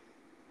hear.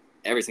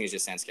 Everything is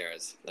just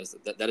sanskaras.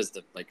 That is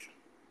the like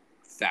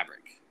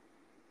fabric,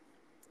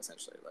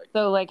 essentially. Like,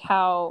 so, like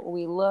how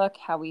we look,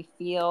 how we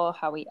feel,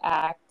 how we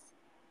act,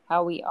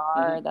 how we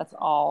are, that's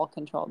all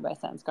controlled by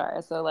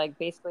sanskaras. So like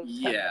basically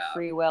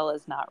free will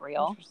is not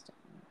real. Interesting.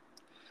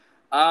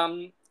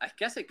 I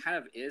guess it kind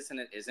of is and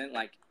it isn't.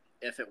 Like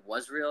if it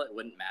was real, it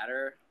wouldn't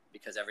matter,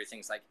 because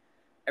everything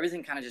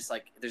kind of just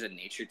like there's a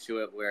nature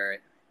to it where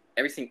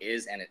everything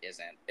is and it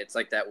isn't. It's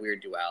like that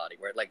weird duality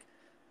where like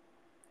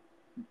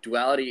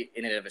duality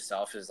in and of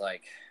itself is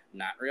like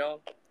not real,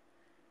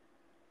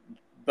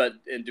 but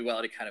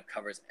duality kind of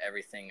covers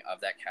everything of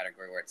that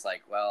category where it's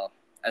like, well,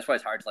 that's why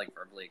it's hard to like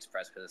verbally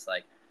express, because it's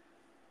like,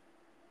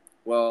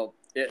 well,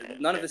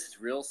 none of this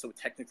is real, so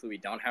technically we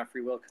don't have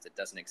free will because it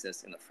doesn't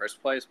exist in the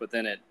first place. But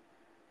then it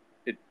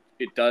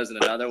does in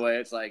another way.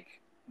 It's like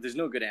there's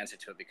no good answer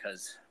to it,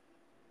 because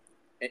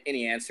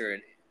any answer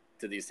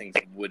to these things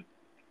would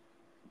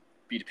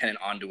be dependent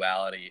on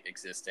duality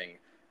existing.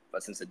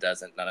 But since it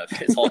doesn't, none of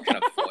it's all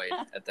kind of void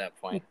at that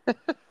point.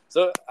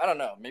 So I don't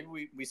know. Maybe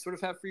we sort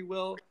of have free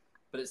will,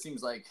 but it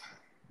seems like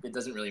it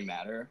doesn't really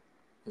matter,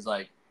 because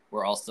like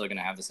we're all still going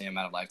to have the same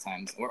amount of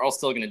lifetimes. We're all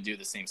still going to do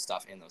the same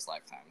stuff in those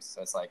lifetimes.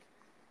 So it's like,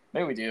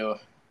 maybe we do,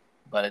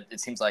 but it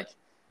seems like,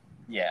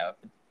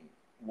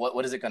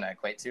 what is it going to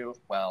equate to?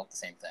 Well, the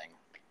same thing.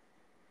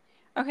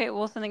 Okay,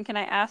 well, so then can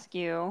I ask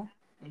you,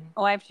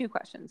 I have two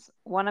questions.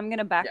 One, I'm going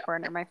to back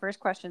burner. My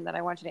first question that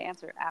I want you to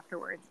answer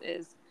afterwards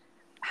is,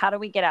 how do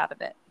we get out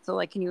of it? So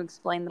like, can you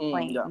explain the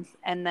planes? Yeah.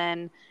 And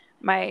then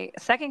my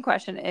second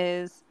question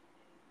is,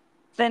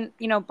 then,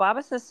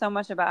 Baba says so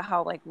much about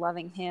how like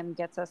loving him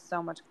gets us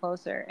so much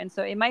closer. And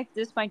so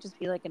this might just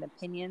be like an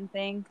opinion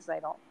thing, because I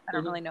don't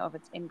really know if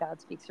it's in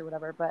God Speaks or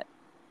whatever, but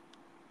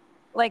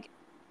like,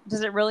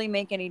 does it really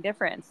make any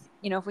difference?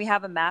 If we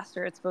have a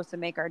master, it's supposed to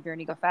make our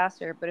journey go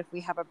faster. But if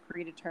we have a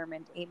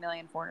predetermined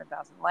 8,400,000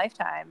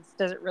 lifetimes,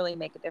 does it really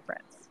make a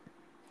difference?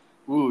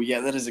 Ooh,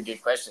 yeah, that is a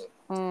good question.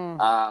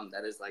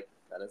 That is like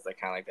That is like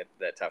kind of like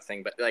that tough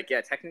thing. But like,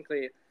 yeah,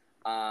 technically,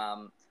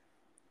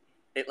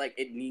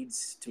 it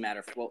needs to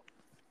matter. Well,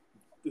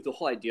 the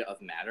whole idea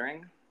of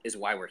mattering is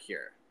why we're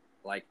here.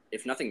 Like,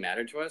 if nothing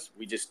mattered to us,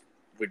 we just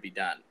would be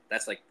done.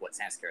 That's like what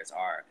sanskaras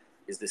are,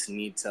 is this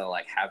need to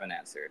like have an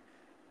answer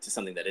to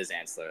something that is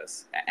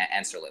answerless.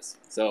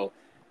 So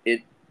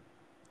it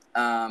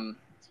so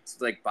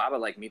like Baba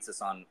like meets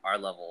us on our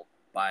level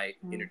by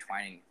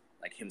intertwining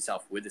like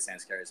himself with the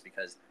sanskaras,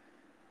 because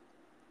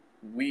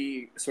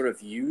we sort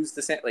of use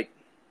like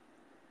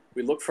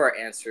we look for our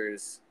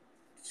answers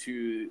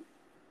to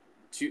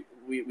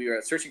we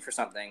are searching for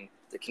something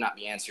that cannot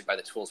be answered by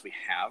the tools we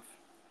have,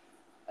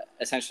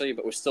 essentially,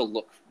 but we still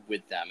look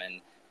with them,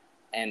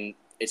 and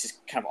it's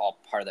just kind of all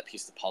part of that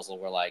piece of the puzzle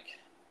where like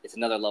it's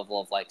another level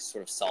of like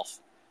sort of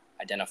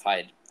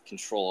self-identified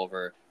control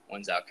over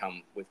one's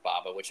outcome with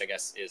Baba, which I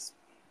guess is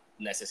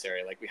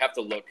necessary. Like, we have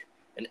to look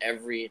in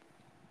every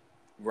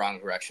wrong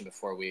direction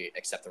before we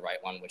accept the right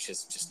one, which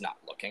is just not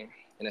looking,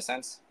 in a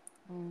sense.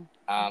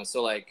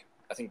 So like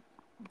I think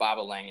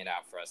Baba laying it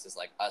out for us is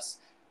like us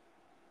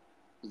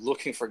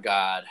looking for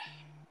God,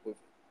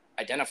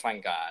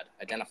 identifying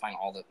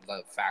all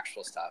the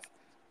factual stuff,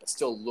 but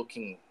still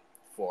looking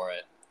for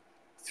it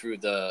through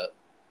the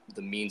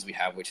means we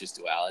have, which is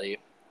duality,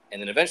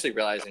 and then eventually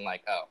realizing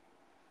like, oh,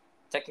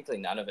 technically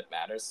none of it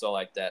matters. So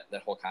like that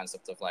whole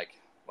concept of like,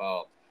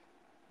 well,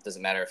 it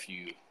doesn't matter if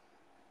you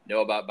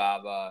know about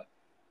Baba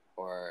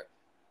or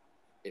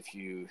if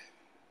you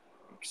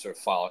sort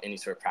of follow any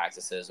sort of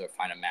practices or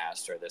find a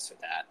master or this or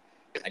that.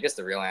 I guess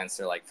the real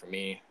answer, like for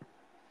me,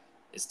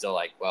 is still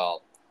like,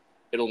 well,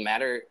 it'll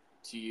matter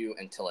to you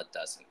until it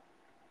doesn't,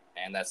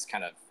 and that's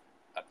kind of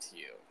up to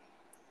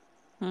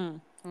you.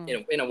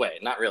 In a way,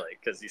 not really,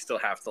 because you still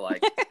have to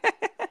like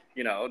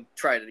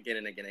try it again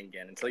and again and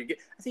again until you get.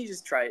 I think you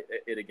just try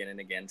it again and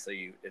again until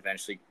you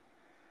eventually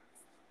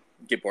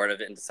get bored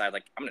of it and decide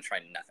like, I'm gonna try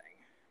nothing,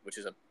 which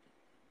is a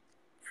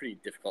pretty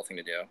difficult thing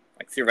to do.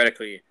 Like,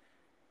 theoretically,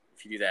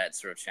 if you do that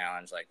sort of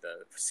challenge, like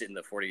the sit in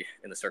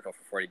the circle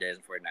for 40 days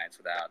and 40 nights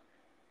without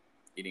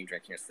eating,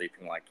 drinking, or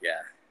sleeping, like,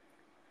 yeah,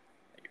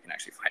 you can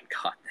actually find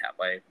God that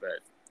way. But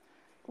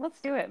let's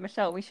do it,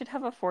 Michelle. We should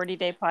have a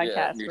 40-day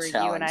podcast where challenge.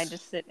 you and I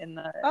just sit in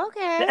the.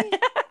 Okay.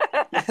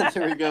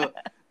 There we go.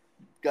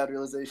 God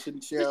realization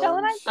challenge. Michelle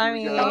and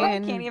I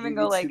can't even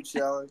go like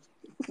challenge.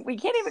 We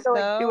can't even go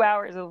like 2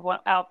 hours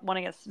without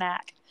wanting a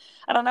snack.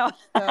 I don't know.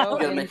 So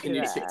we gotta make a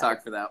new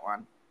TikTok for that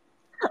one.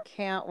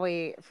 Can't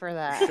wait for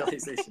that.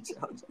 Realization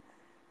challenge.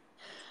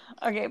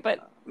 Okay,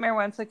 but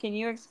Merwan, so can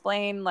you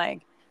explain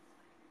like,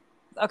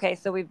 okay,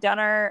 so we've done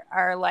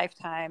our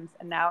lifetimes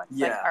and now it's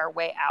like our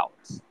way out.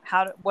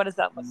 What does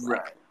that look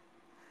like?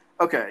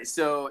 Okay,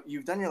 so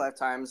you've done your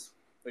lifetimes,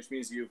 which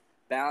means you've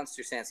balanced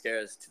your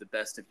sanskaras to the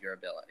best of your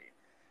ability.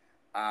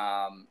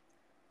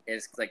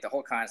 It's like the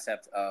whole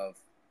concept of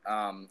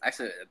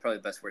actually probably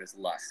the best word is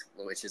lust,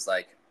 which is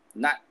like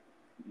not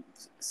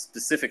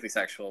specifically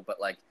sexual,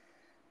 but like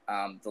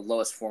the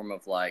lowest form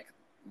of like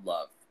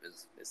love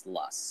is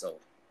lust. So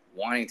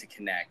wanting to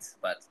connect,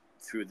 but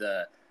through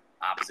the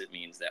opposite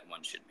means that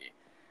one should be.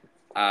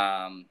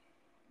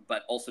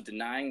 But also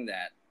denying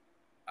that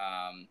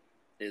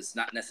is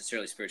not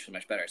necessarily spiritually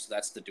much better. So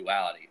that's the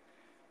duality.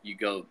 You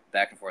go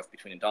back and forth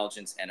between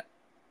indulgence and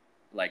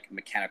like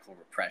mechanical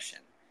repression.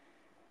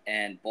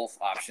 And both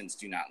options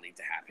do not lead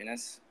to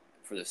happiness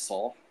for the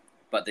soul,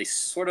 but they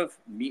sort of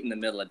meet in the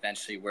middle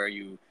eventually, where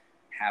you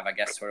have, I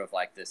guess, sort of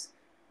like this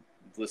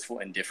blissful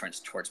indifference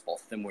towards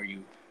both of them, where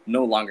you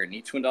no longer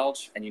need to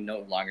indulge and you no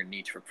longer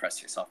need to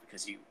repress yourself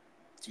because you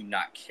do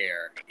not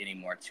care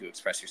anymore to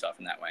express yourself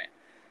in that way.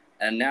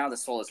 And now the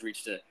soul has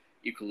reached an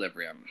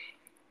equilibrium.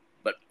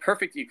 But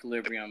perfect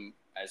equilibrium,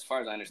 as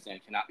far as I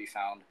understand, cannot be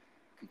found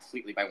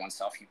completely by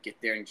oneself. You get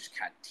there and just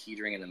kind of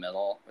teetering in the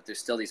middle, but there's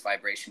still these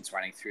vibrations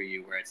running through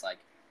you where it's like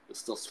you'll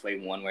still sway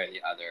one way or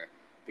the other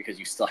because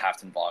you still have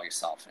to involve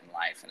yourself in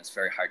life, and it's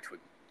very hard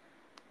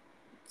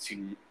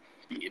to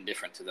be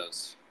indifferent to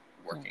those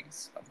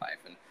workings of life.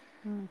 And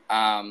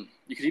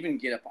you could even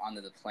get up onto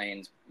the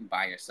planes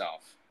by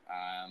yourself,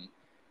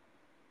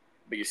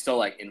 but you're still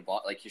like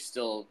involved, like you're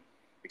still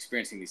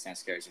experiencing these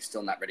sanskaras. You're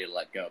still not ready to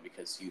let go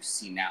because you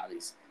see now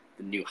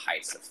the new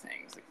heights of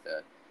things,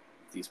 like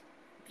these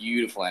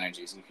beautiful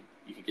energies, and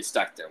you could get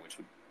stuck there, which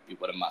would be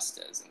what a must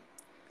is. And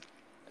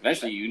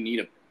eventually you need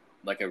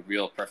a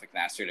real perfect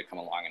master to come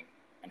along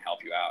and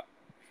help you out,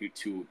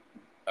 to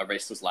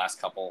erase those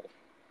last couple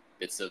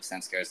bits of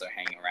sanskaras that are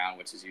hanging around,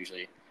 which is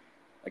usually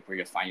like where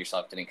you'll find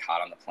yourself getting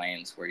caught on the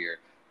planes where you're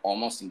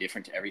almost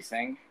indifferent to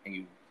everything and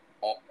you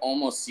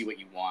almost see what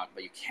you want,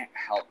 but you can't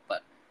help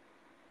but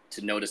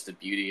to notice the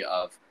beauty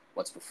of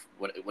what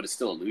is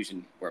still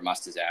illusion, where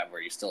must is at,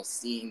 where you're still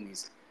seeing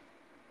these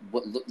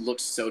what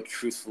looks so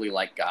truthfully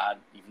like God,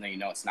 even though you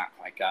know it's not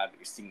quite God, but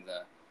you're seeing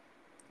the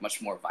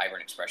much more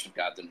vibrant expression of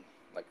God than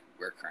like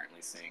we're currently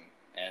seeing.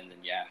 And then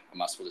a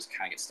must will just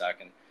kind of get stuck.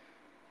 And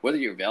whether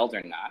you're veiled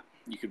or not,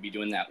 you could be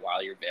doing that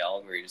while you're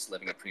veiled, where you're just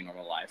living a pretty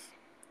normal life,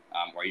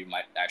 or you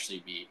might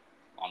actually be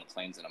on the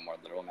planes in a more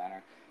literal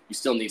manner. You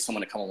still need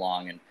someone to come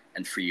along and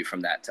and free you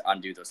from that to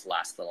undo those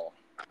last little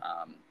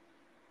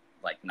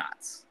like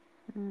knots.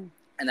 And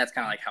that's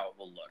kind of like how it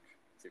will look,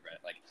 right?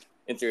 Like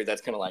in theory,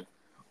 that's kind of like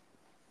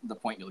the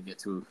point you'll get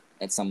to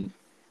at some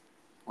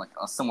like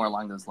somewhere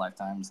along those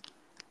lifetimes,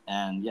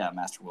 and yeah,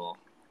 Master will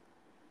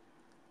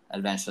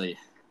eventually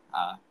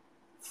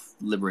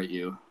liberate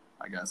you,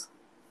 I guess.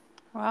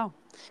 Wow.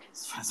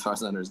 As far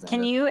as I understand.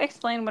 Can you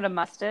explain what a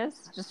must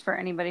is, just for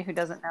anybody who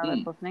doesn't know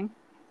that's listening?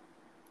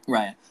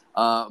 Right.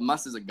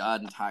 Must is a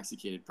god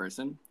intoxicated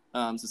person.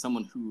 So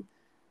someone who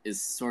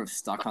is sort of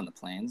stuck on the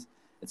planes.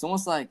 It's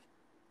almost like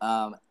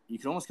you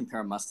can almost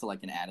compare Must to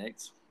like an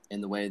addict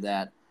in the way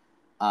that,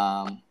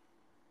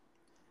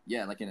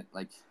 yeah,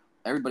 like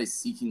everybody's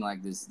seeking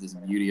like this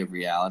beauty of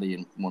reality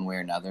in one way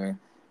or another,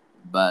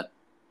 but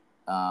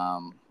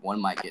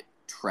one might get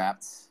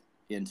trapped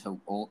into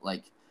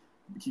like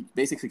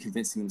basically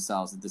convincing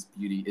themselves that this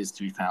beauty is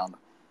to be found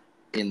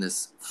in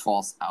this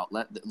false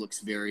outlet that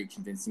looks very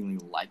convincingly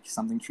like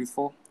something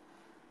truthful.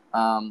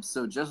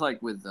 So just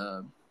like with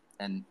a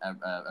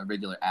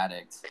regular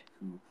addict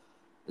who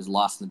is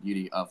lost in the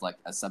beauty of like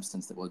a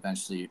substance that will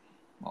eventually,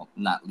 well,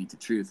 not lead to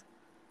truth,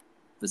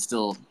 but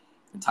still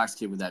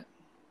intoxicated with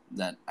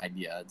that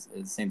idea. It's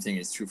the same thing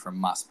is true for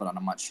Must, but on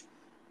a much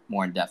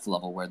more in-depth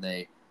level, where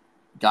they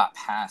got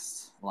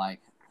past like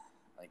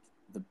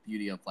the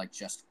beauty of like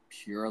just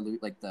pure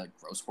like the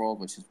gross world,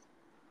 which is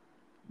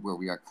where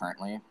we are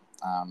currently.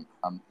 A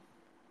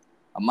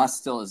Must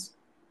still is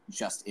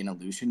just in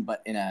illusion,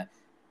 but in a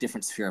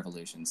different sphere of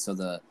illusion. So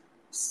the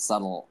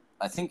subtle,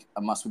 I think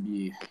a Must would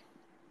be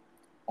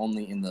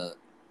only in the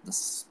I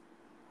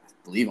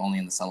believe only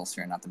in the subtle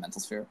sphere, not the mental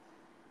sphere.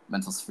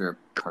 Mental sphere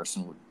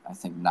person would, I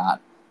think,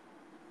 not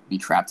be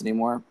trapped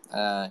anymore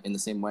in the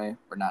same way,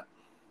 or not.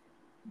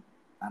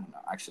 I don't know.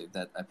 Actually,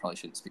 that I probably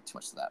shouldn't speak too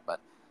much to that, but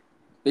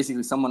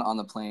basically, someone on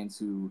the planes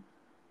who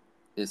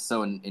is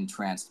so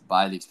entranced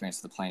by the experience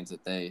of the planes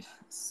that they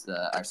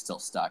are still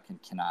stuck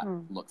and cannot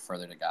look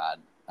further to God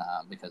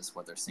because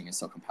what they're seeing is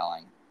so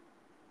compelling.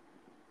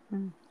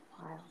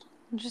 Wild.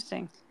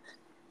 Interesting.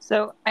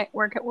 So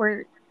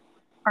we're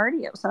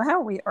already up. Somehow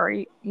we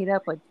already ate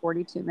up like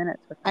 42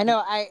 minutes. I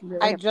know.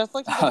 I just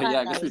looked at the time. Yeah,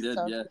 I and guess we was did.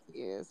 So yeah.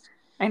 confused.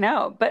 I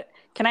know, but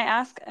can I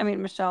ask? I mean,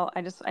 Michelle,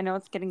 I know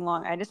it's getting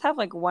long. I just have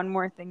like one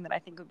more thing that I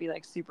think would be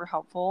like super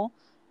helpful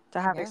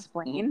to have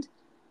explained.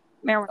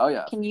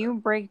 Merwan, can you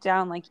break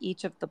down like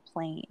each of the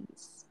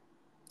planes?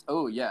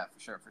 Oh yeah,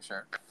 for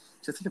sure.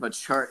 Just think of a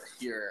chart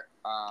here.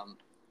 Let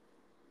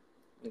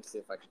me see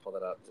if I can pull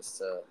that up just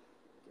to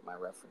get my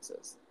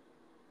references.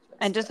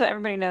 And just so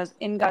everybody knows,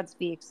 in God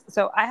Speaks.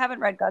 So I haven't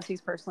read God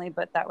Speaks personally,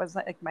 but that was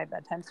like my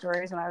bedtime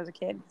stories when I was a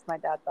kid. My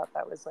dad thought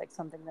that was like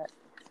something that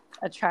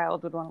a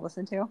child would want to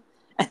listen to.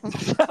 And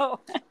so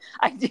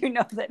I do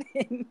know that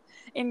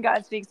in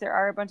God Speaks, there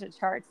are a bunch of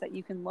charts that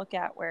you can look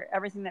at where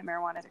everything that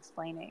Merwan is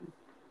explaining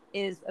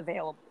is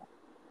available.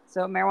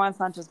 So Merwan's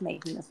not just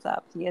making this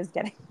up. He is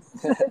getting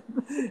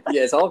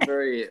Yeah, it's all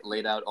very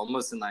laid out,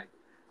 almost in like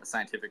a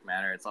scientific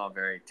manner. It's all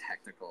very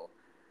technical.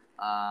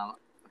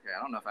 Okay, I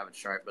don't know if I have a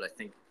chart, but I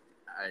think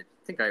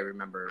I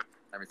remember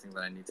everything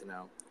that I need to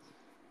know.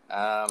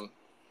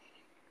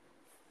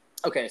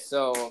 Okay,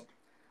 so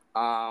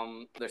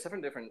there's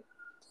different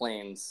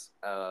planes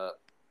that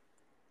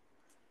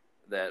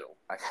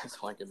I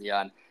just want to be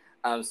on.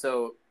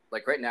 So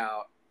like right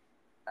now,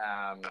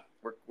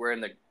 we're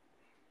in the.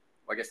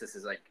 Well, I guess this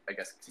is like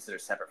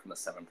considered separate from the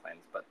 7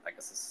 planes, but I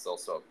guess this is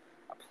also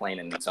a plane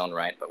in its own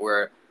right. But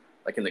we're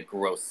like in the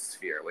gross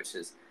sphere, which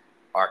is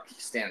our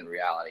standard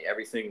reality.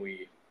 Everything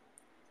we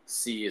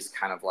see is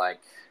kind of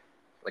like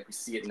we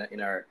see it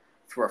in our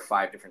through our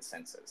 5 different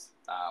senses.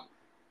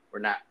 We're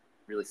not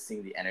really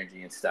seeing the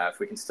energy and stuff.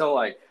 We can still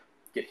like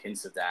get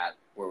hints of that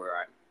where we're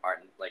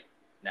like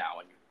now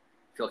when you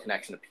feel a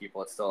connection to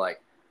people. It's still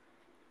like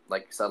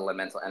subtle and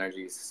mental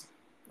energies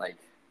like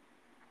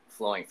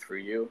flowing through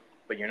you,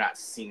 but you're not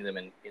seeing them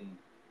in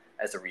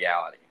as a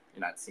reality.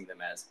 You're not seeing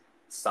them as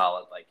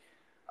solid like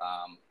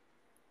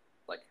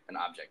an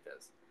object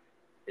is.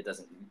 It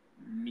doesn't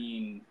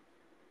mean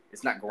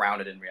it's not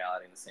grounded in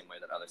reality in the same way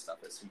that other stuff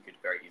is. So you could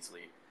very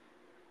easily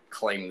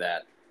claim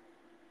that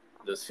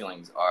those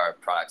feelings are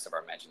products of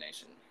our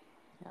imagination.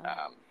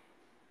 Yeah.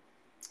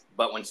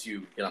 But once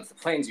you get onto the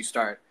planes, you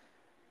start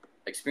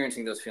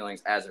experiencing those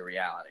feelings as a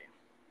reality.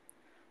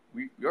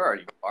 You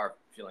already are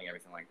feeling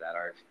everything like that.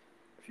 Or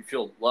if you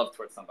feel love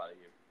towards somebody,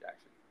 you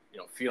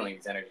actually feeling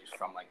these energies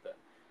from like the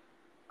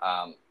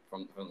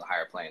from the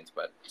higher planes,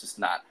 but just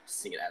not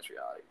seeing it as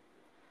reality.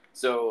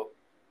 So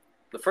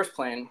the first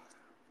plane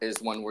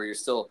is one where you're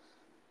still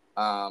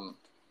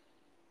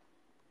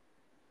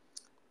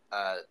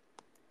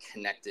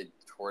connected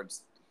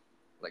towards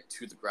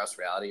to the gross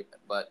reality,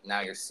 but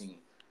now you're seeing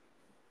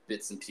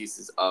bits and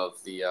pieces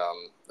of the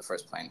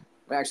first plane.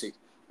 Let me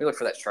look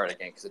for that chart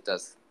again because it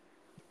does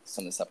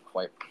sum this up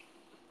quite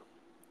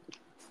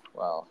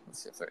well.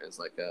 Let's see if there is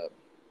like a.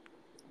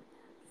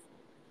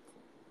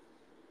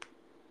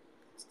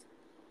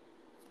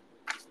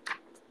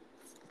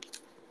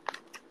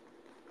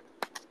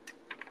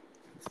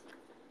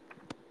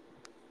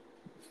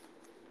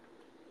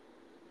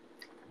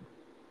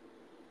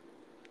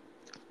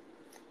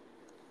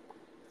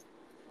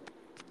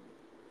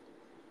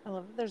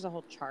 love that there's a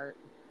whole chart.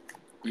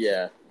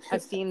 Yeah.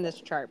 I've seen this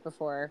chart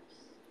before.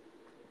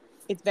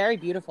 It's very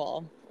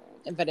beautiful,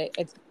 but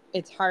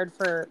it's hard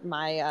for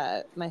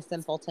my my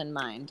simpleton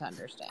mind to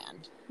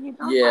understand. You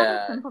don't have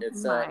a simple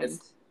mind.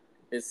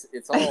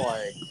 It's all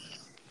like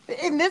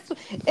in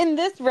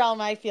this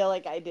realm, I feel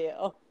like I do.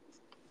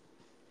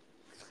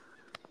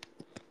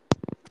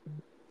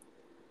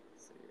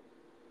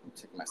 I'm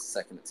taking my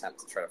second attempt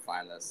to try to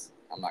find this.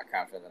 I'm not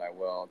confident that I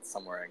will. It's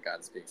somewhere in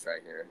God Speaks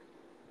right here.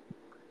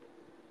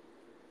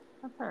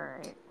 That's all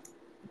right.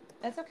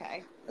 That's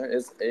okay. There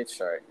is a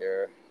chart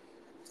here.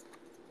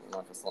 I don't know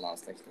if it's the one I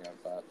was thinking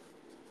of, but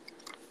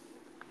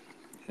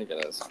I think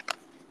it is.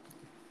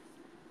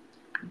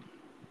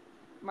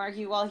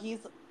 Marky, while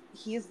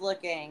he's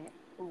looking,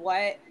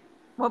 what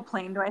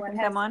plane do I think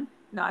I'm on?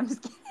 No, I'm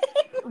just kidding.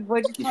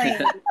 Which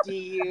plane do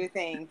you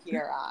think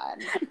you're on?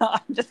 No,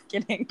 I'm just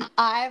kidding.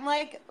 I'm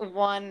like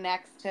one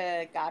next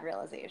to God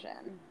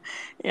realization.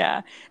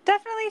 Yeah,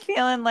 definitely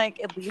feeling like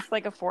at least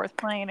like a fourth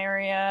plane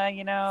area,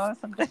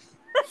 something.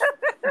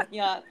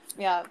 Yeah.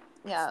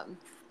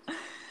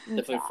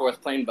 Definitely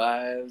fourth plane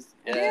vibes.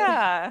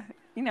 Yeah.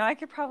 I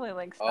could probably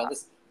like stop.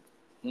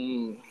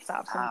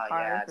 Stop some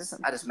cars or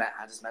something. I just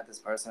met this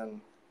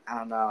person. I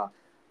don't know.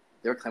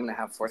 They were claiming to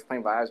have fourth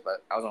plane vibes,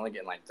 but I was only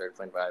getting like third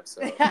plane vibes.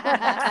 So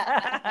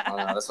I don't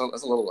know. That's a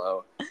little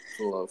low. It's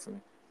a little low for me.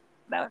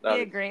 That would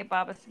be a great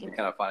Baba scheme. It'd be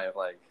kind of funny if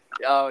like,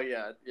 oh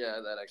yeah,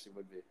 that actually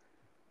would be.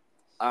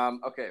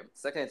 Okay,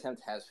 second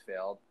attempt has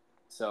failed,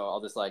 so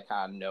I'll just like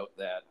kind of note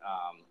that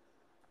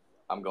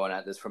I'm going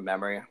at this from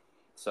memory.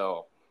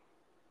 So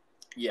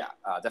yeah,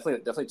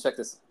 definitely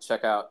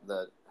check out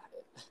the.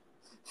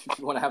 If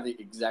you want to have the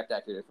exact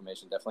accurate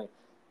information, definitely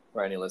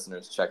for any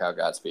listeners, check out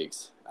God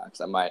Speaks,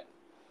 because I might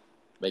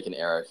make an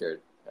error here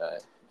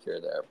or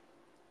there.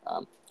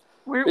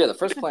 We're the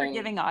first plane.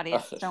 Forgiving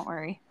audience, don't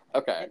worry.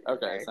 Okay,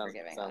 sounds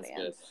good.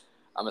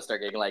 I'm gonna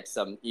start getting like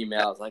some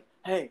emails like,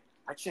 "Hey,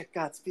 I checked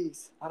God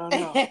Speaks. I don't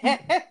know.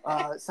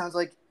 It sounds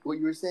like what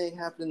you were saying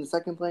happened in the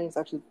second plane. It's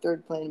actually the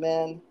third plane,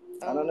 man.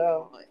 I don't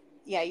know."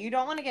 Yeah, you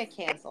don't want to get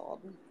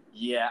canceled.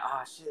 Yeah.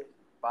 Oh shit.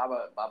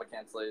 Baba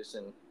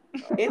cancellation.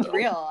 It's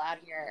real out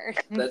here.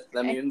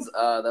 That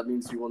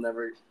means you will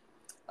never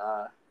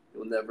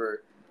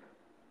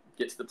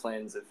get to the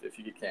planes if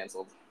you get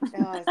canceled.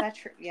 Oh, is that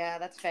true? Yeah,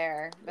 that's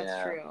fair.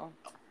 That's true.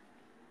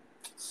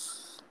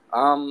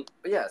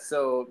 But yeah,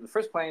 so the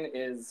first plane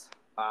is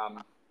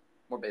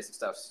more basic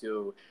stuff.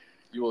 So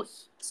you will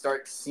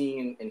start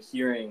seeing and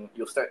hearing.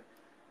 You'll start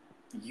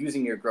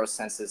using your gross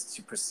senses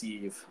to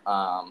perceive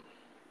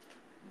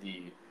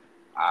the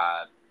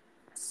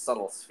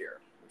subtle sphere,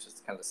 which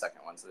is kind of the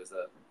second one. So there's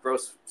the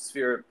gross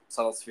sphere,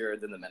 subtle sphere,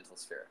 then the mental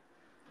sphere,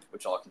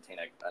 which all contain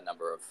a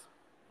number of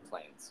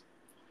planes.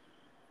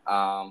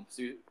 So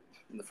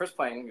in the first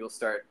plane, you'll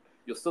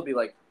still be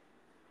like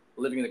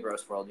living in the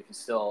gross world. You can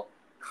still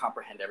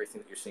comprehend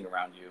everything that you're seeing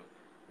around you.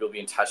 You'll be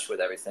in touch with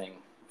everything.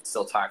 You can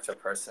still talk to a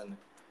person.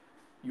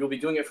 You'll be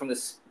doing it from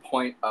this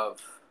point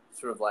of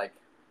sort of like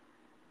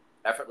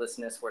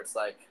effortlessness, where it's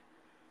like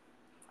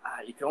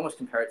you can almost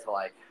compare it to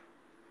like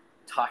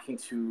talking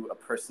to a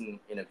person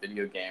in a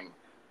video game,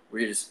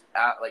 where you're just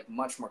like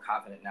much more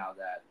confident now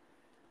that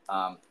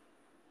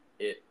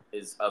it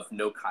is of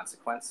no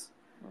consequence,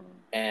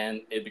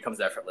 and it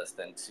becomes effortless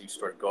then to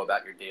sort of go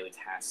about your daily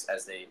tasks,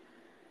 as they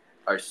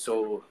are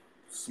so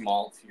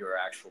small to your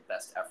actual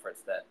best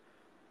efforts that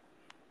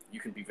you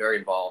can be very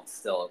involved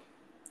still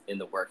in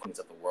the workings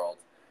of the world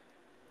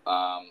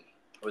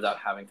without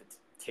having to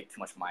take too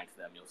much mind to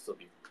them. You'll still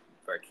be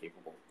very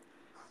capable.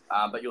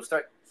 But you'll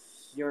start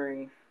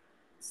hearing,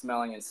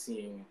 smelling, and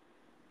seeing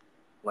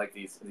like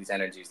these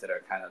energies that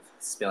are kind of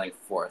spilling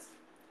forth.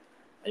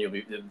 And you'll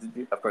be,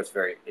 of course,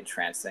 very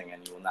entrancing,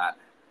 and you will not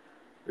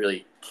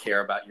really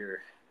care about your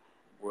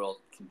world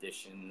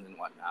conditions and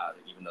whatnot,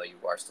 even though you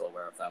are still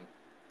aware of them.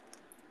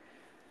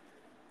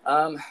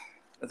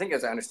 I think,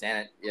 as I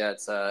understand it,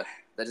 it's that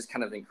just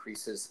kind of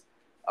increases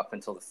up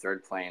until the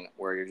third plane,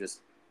 where you're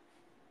just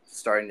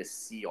starting to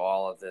see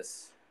all of the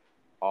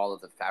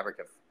fabric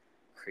of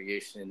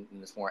creation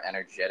in this more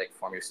energetic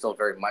form. You're still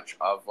very much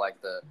of like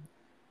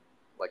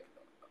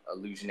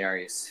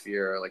illusionary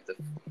sphere, like the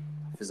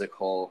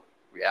physical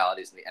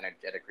realities and the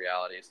energetic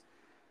realities.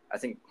 I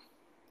think,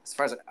 as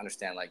far as I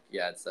understand,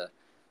 it's the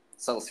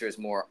subtle sphere is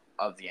more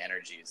of the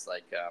energies,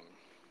 like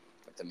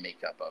the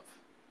makeup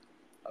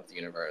of the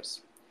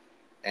universe.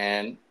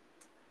 And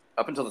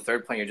up until the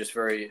third plane, you're just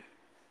very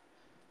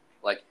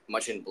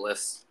much in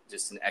bliss,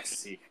 just in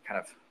ecstasy, kind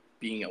of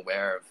being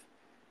aware of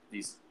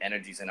these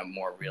energies in a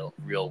more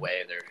real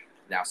way. They're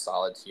now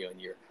solid to you, and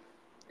you're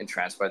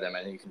entranced by them,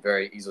 and you can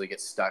very easily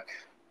get stuck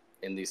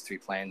in these three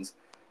planes,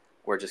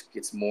 where it just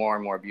gets more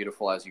and more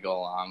beautiful as you go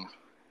along.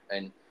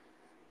 And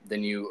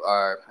then you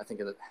are, I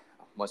think,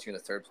 once you're in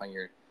the third plane,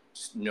 you're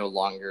just no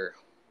longer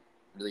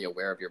really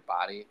aware of your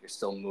body. You're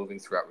still moving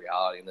throughout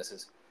reality, and this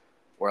is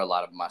where a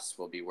lot of musts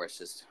will be, where it's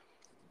just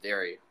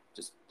very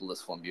just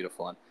blissful and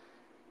beautiful. And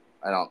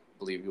I don't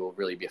believe you will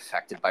really be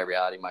affected by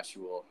reality much.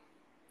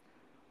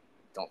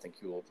 Don't think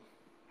you will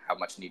have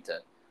much need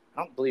to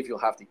I don't believe you'll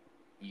have to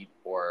eat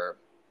or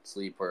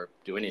sleep or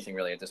do anything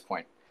really at this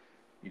point.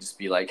 You just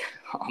be like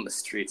on the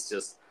streets,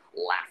 just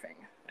laughing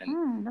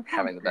and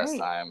having the best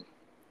time.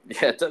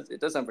 Yeah, it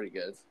does sound pretty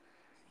good.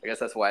 I guess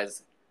that's why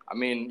I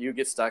mean, you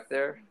get stuck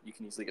there. You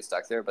can easily get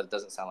stuck there, but it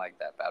doesn't sound like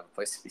that bad of a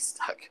place to be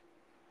stuck.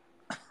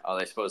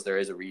 I suppose there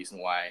is a reason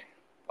why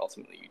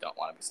ultimately you don't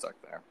want to be stuck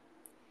there.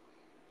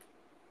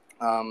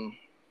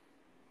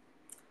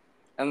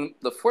 And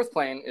the fourth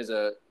plane is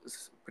a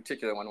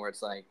particular one where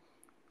it's like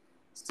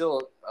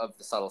still of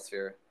the subtle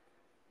sphere,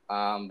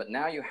 but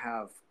now you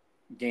have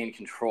gained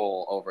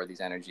control over these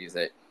energies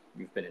that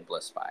you've been in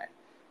bliss by.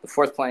 The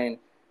fourth plane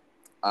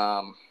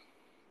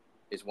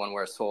is one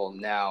where a soul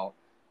now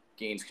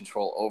gains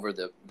control over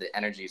the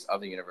energies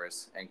of the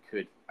universe and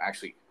could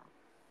actually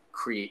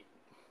create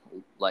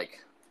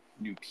like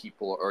new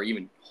people or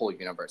even whole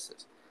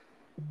universes.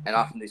 And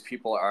often these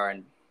people are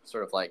in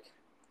sort of like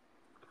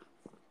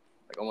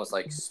almost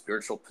like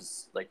spiritual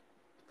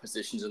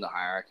positions in the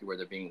hierarchy where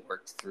they're being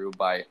worked through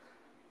by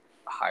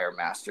higher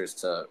masters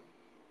to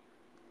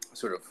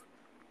sort of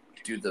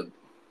do the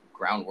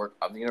groundwork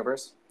of the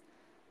universe.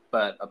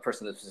 But a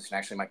person in this position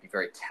actually might be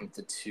very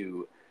tempted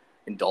to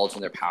indulge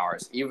in their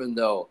powers, even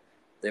though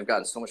they've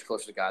gotten so much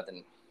closer to God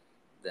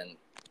than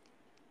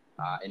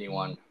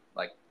anyone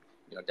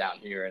down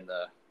here in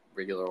the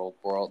regular old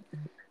world.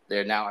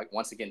 They're now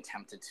once again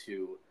tempted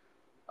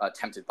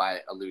by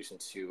illusion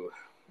to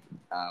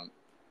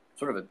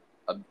sort of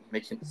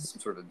making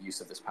some sort of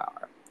abuse of this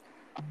power.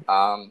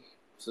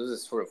 So this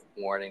is sort of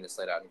warning that's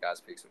laid out in God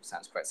Speaks, which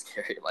sounds quite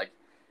scary. Like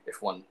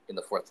if one in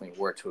the fourth plane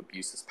were to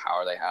abuse this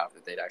power they have,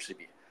 that they'd actually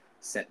be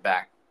sent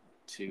back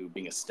to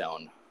being a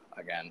stone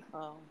again.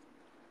 Oh.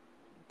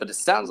 But it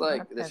sounds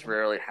like this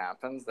rarely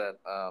happens, that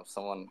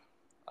someone,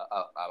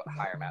 a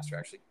higher master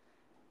actually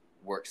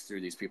works through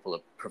these people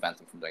to prevent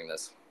them from doing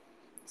this.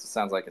 So it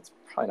sounds like it's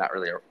probably not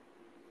really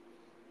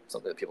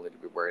something that people need to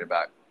be worried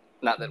about.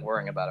 Not that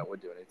worrying about it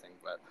would do anything,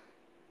 but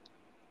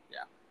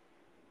yeah.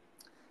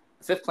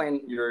 The fifth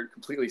plane, you're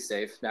completely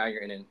safe. Now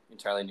you're in an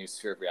entirely new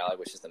sphere of reality,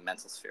 which is the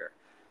mental sphere.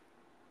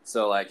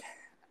 So like,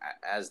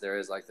 as there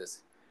is like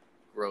this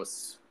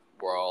gross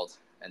world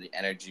and the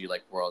energy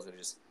like worlds that are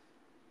just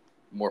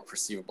more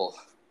perceivable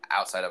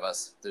outside of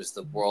us, there's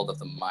the world of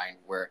the mind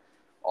where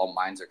all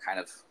minds are kind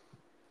of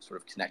sort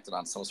of connected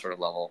on some sort of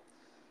level.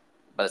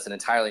 But it's an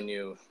entirely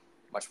new,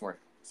 much more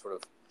sort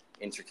of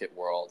intricate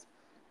world.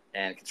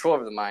 And control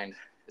over the mind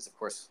is, of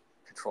course,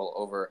 control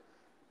over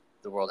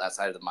the world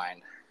outside of the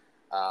mind.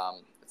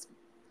 It's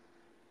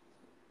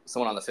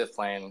someone on the fifth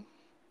plane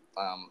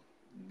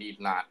need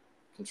not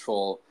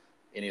control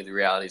any of the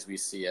realities we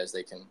see, as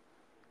they can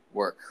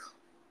work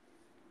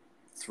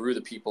through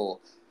the people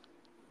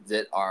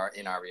that are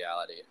in our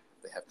reality.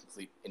 They have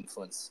complete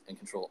influence and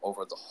control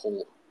over the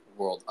whole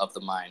world of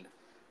the mind.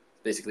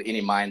 Basically, any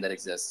mind that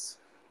exists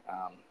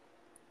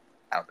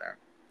out there.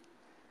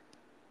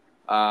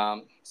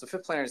 So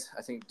fifth planers,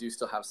 I think, do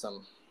still have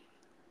some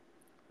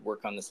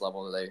work on this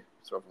level. That they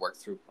sort of work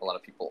through a lot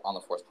of people on the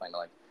fourth plane to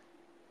like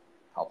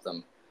help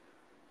them.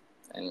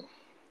 And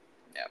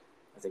yeah,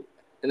 I think.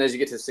 And as you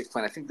get to the sixth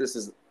plane, I think this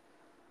is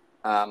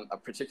a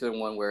particular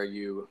one where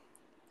you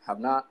have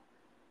not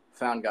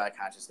found God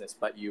consciousness,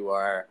 but you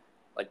are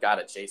like God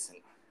adjacent,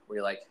 where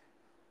you're like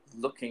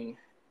looking,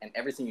 and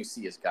everything you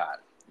see is God.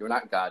 You're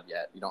not God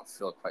yet. You don't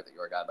feel quite that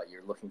you're God, but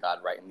you're looking God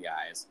right in the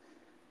eyes.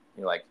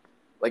 You're like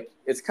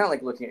it's kind of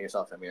like looking at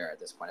yourself in a mirror at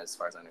this point, as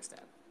far as I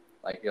understand.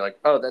 Like you're like,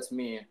 oh, that's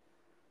me,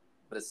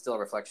 but it's still a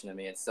reflection of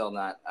me. It's still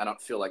not. I don't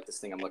feel like this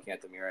thing I'm looking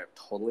at the mirror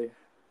totally.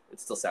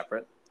 It's still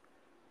separate.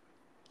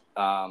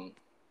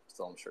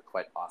 Still, I'm sure,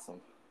 quite awesome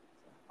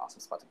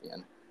spot to be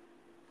in.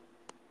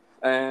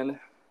 And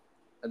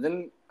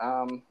then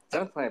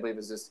seventh point, I believe,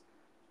 is just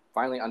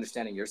finally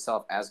understanding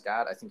yourself as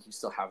God. I think you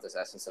still have this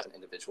essence of an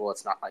individual.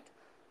 It's not like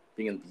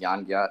being in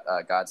beyond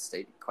God's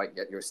state quite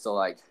yet. You're still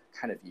like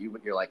kind of you,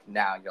 but you're like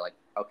now you're like,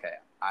 okay,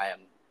 I am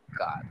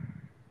God.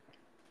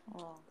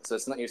 Oh. So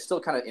it's not, you're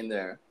still kind of in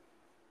there,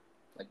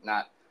 like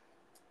not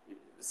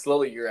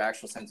slowly. Your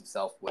actual sense of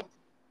self would,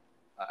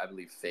 I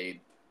believe, fade,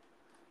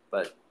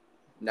 but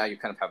now you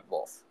kind of have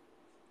both.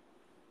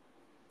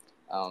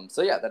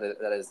 So yeah,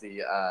 that is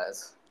the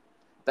as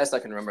best I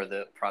can remember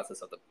the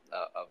process of the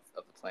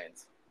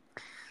planes.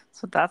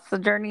 So that's the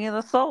journey of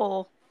the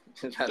soul.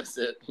 That is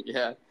it.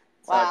 Yeah.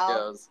 That's wow. how it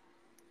goes.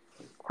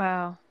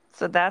 Wow.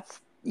 So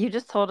you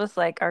just told us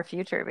like our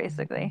future,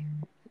 basically.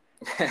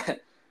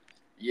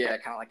 Yeah,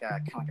 kind of like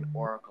an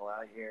oracle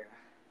out here.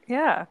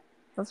 Yeah,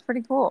 that's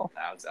pretty cool.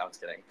 I was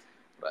kidding,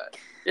 but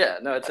yeah,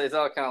 no, it's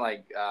all kind of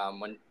like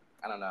when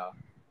I don't know,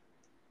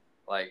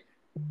 like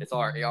it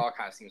all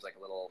kind of seems like a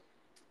little,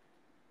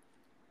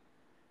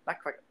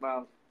 not quite.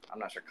 Well, I'm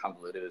not sure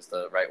convoluted is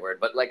the right word,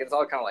 but like it's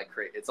all kind of like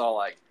it's all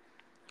like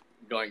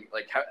going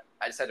like how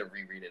I just had to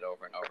reread it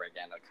over and over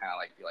again to kind of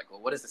like be like,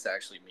 well, what does this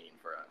actually mean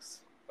for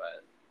us?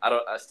 But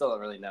I still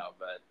don't really know,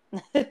 but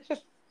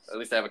at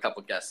least I have a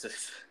couple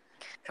guesses,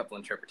 a couple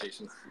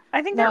interpretations.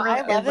 I think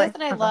I love this,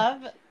 and I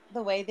love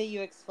the way that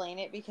you explain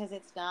it, because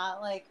it's not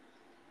like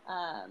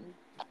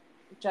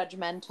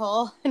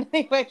judgmental in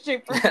any way,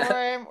 shape, or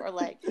form, or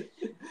like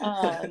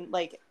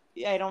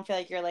I don't feel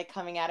like you're like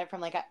coming at it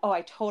from like, oh,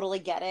 I totally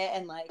get it,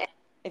 and like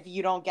if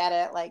you don't get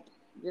it, like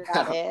you're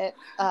at it,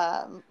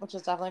 which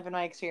has definitely been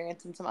my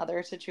experience in some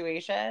other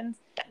situations.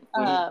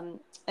 And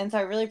so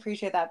I really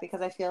appreciate that,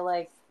 because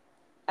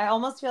I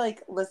almost feel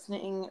like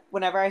listening,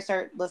 whenever I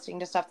start listening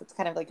to stuff that's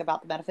kind of like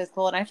about the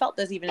metaphysical, and I felt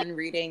this even in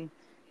reading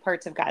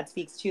parts of God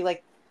Speaks too,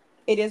 like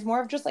it is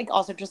more of just like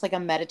also just like a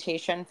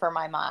meditation for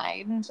my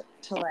mind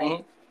to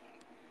like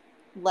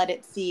let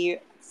it see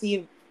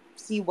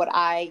what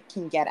I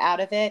can get out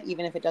of it,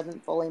 even if it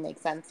doesn't fully make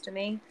sense to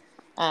me.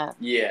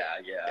 Yeah.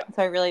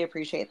 So I really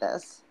appreciate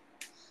this.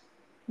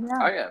 Yeah.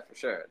 Oh yeah, for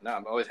sure. No,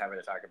 I'm always happy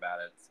to talk about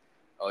it. It's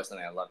always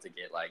something I love to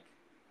get like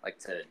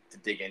to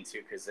dig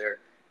into, because there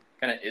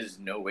kind of is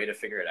no way to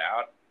figure it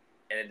out,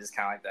 and it is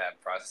kind of like that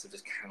process of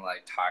just kind of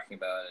like talking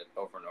about it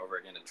over and over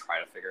again and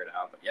try to figure it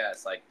out. But yeah,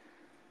 it's like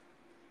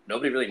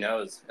nobody really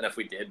knows, and if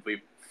we did,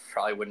 we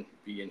probably wouldn't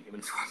be in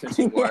human form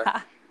anymore.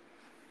 Yeah.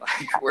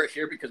 Like we're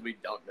here because we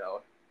don't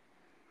know.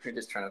 We're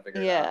just trying to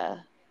figure it out. Yeah.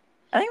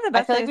 I think the I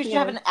best feel way like to we see should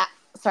have it an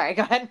sorry,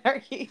 go ahead,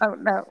 Marky. Oh,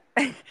 no.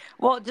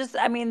 Well, just,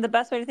 I mean, the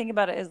best way to think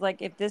about it is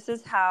like, if this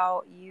is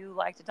how you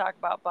like to talk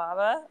about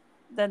Baba,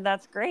 then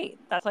that's great.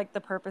 That's like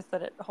the purpose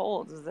that it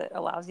holds, is it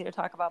allows you to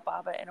talk about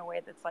Baba in a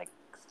way that's like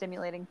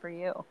stimulating for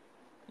you.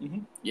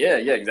 Yeah,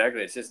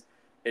 exactly. It's just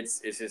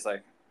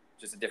like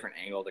just a different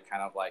angle to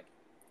kind of like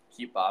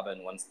keep Baba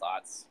in one's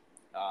thoughts,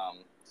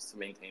 just to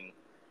maintain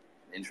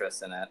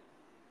interest in it.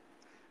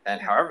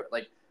 And however,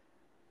 like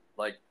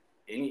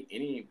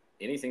anything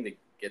that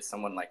gets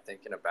someone like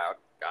thinking about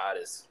God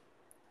is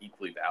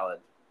equally valid.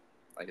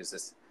 Like it's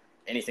just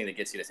anything that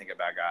gets you to think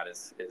about God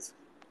is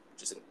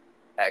just an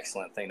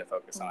excellent thing to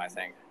focus on, I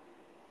think.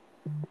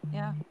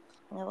 Yeah.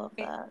 I love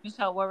Wait, that.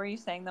 Michelle, what were you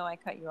saying though? I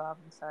cut you off.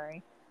 I'm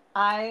sorry.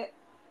 I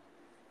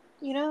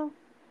don't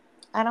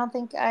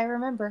think I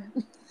remember.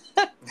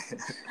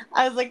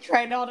 I was like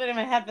trying to hold it in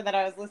my head, but then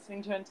I was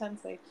listening to it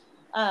intensely.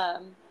 Yeah,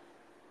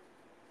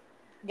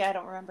 I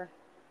don't remember.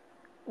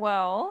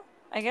 Well,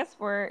 I guess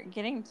we're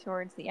getting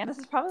towards the end. This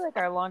is probably like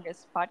our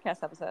longest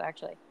podcast episode,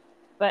 actually.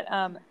 But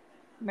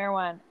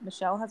Merwan,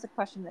 Michelle has a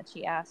question that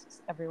she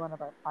asks every one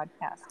of our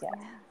podcast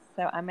guests.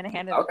 So I'm going to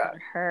hand it over to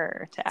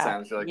her to ask.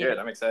 Sounds really good.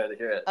 I'm excited to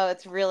hear it. Oh,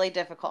 it's really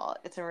difficult.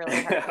 It's a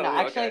really hard. No,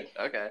 actually,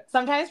 okay.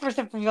 Sometimes for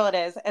some people it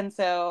is, and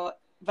so,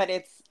 but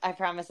I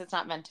promise it's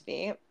not meant to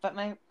be. But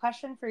my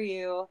question for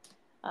you,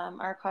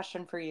 our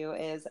question for you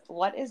is,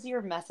 what is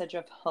your message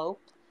of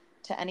hope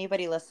to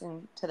anybody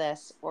listening to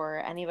this,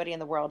 or anybody in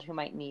the world who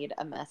might need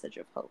a message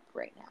of hope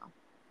right now?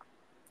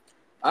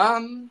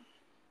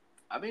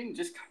 I mean,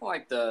 just kind of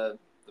like the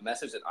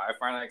message that I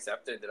finally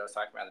accepted that I was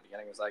talking about at the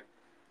beginning was like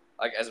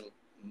as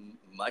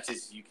much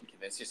as you can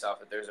convince yourself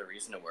that there's a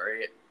reason to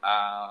worry,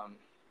 I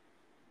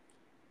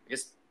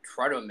guess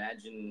try to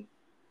imagine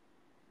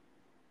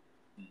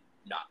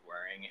not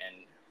worrying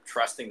and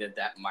trusting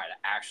that might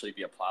actually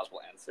be a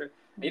plausible answer.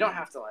 You don't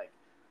have to like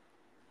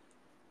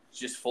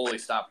just fully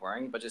stop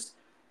worrying, but just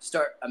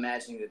start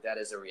imagining that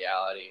is a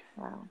reality.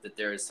 Wow. That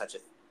there is such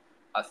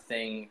a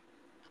thing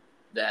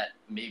that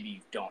maybe you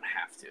don't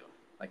have to.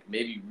 Like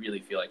maybe you really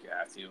feel like you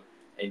have to,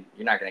 and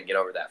you're not going to get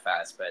over that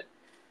fast,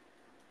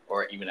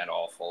 or even at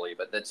all fully.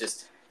 But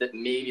that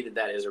maybe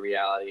that is a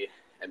reality,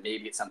 and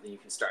maybe it's something you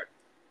can start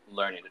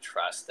learning to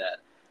trust,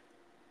 that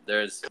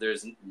there's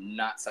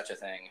not such a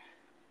thing.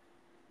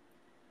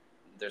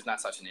 There's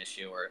not such an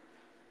issue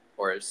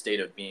or a state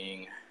of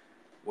being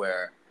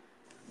where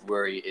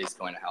worry is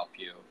going to help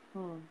you.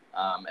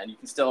 And you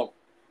can still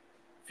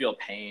feel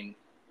pain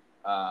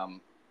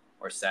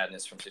or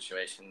sadness from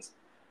situations,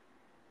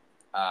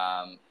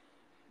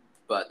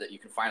 but that you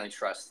can finally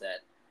trust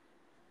that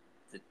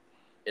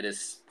it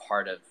is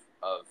part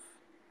of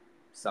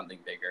something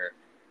bigger,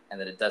 and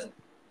that it doesn't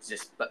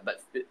just but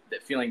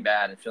that feeling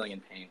bad and feeling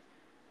in pain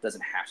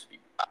doesn't have to be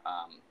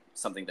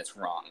something that's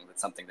wrong.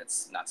 That's something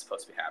that's not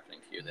supposed to be happening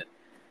to you.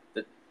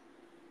 That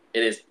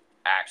it is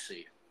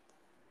actually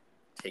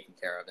taken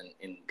care of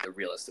in the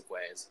realistic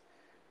ways,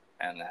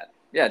 and that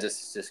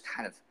just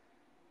kind of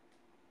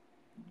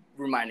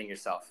reminding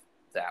yourself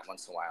that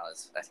once in a while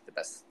is, I think, the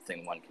best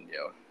thing one can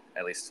do.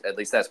 At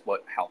least that's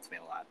what helped me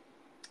a lot.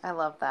 I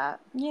love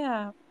that.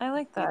 Yeah, I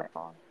like that.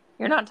 Beautiful.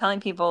 You're not telling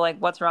people like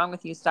what's wrong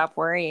with you, stop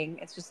worrying.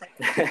 It's just like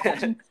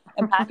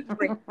imagine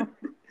it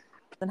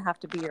doesn't have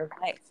to be your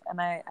life, and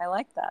I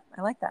like that.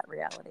 I like that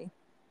reality.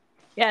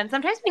 Yeah, and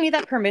sometimes we need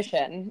that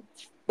permission.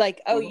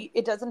 Like,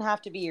 it doesn't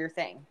have to be your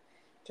thing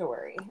to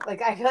worry.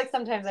 Like, I feel like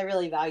sometimes I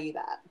really value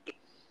that.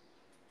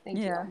 Thank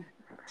you.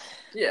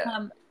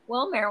 Yeah.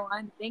 Well,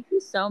 Merwan, thank you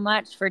so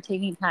much for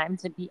taking time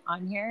to be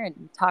on here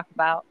and talk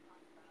about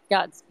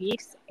God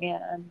Speaks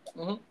and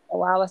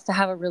allow us to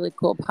have a really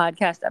cool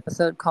podcast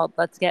episode called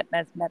Let's Get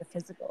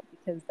Metaphysical,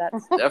 because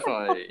that's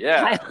definitely,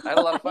 yeah, I had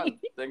a lot of fun.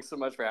 Thanks so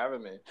much for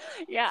having me.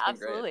 Yeah,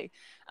 absolutely.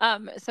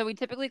 So we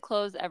typically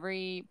close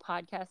every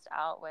podcast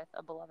out with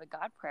a beloved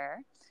God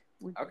prayer.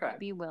 Would you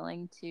be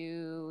willing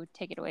to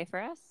take it away for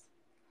us?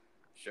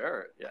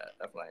 Sure. Yeah,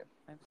 definitely.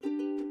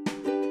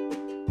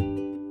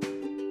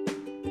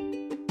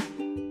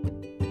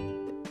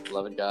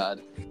 beloved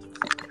God,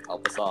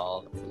 help us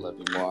all to love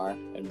you more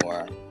and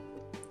more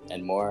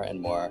and more and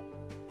more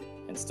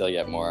and still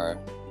yet more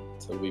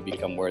till we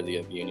become worthy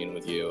of union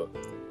with you,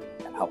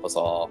 and help us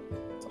all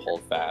to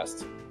hold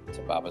fast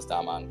to Baba's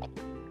Daman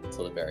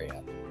till the very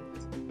end.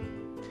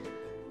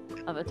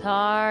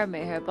 Avatar,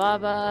 Meher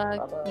Baba,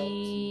 Baba.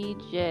 Ki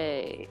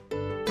Jai.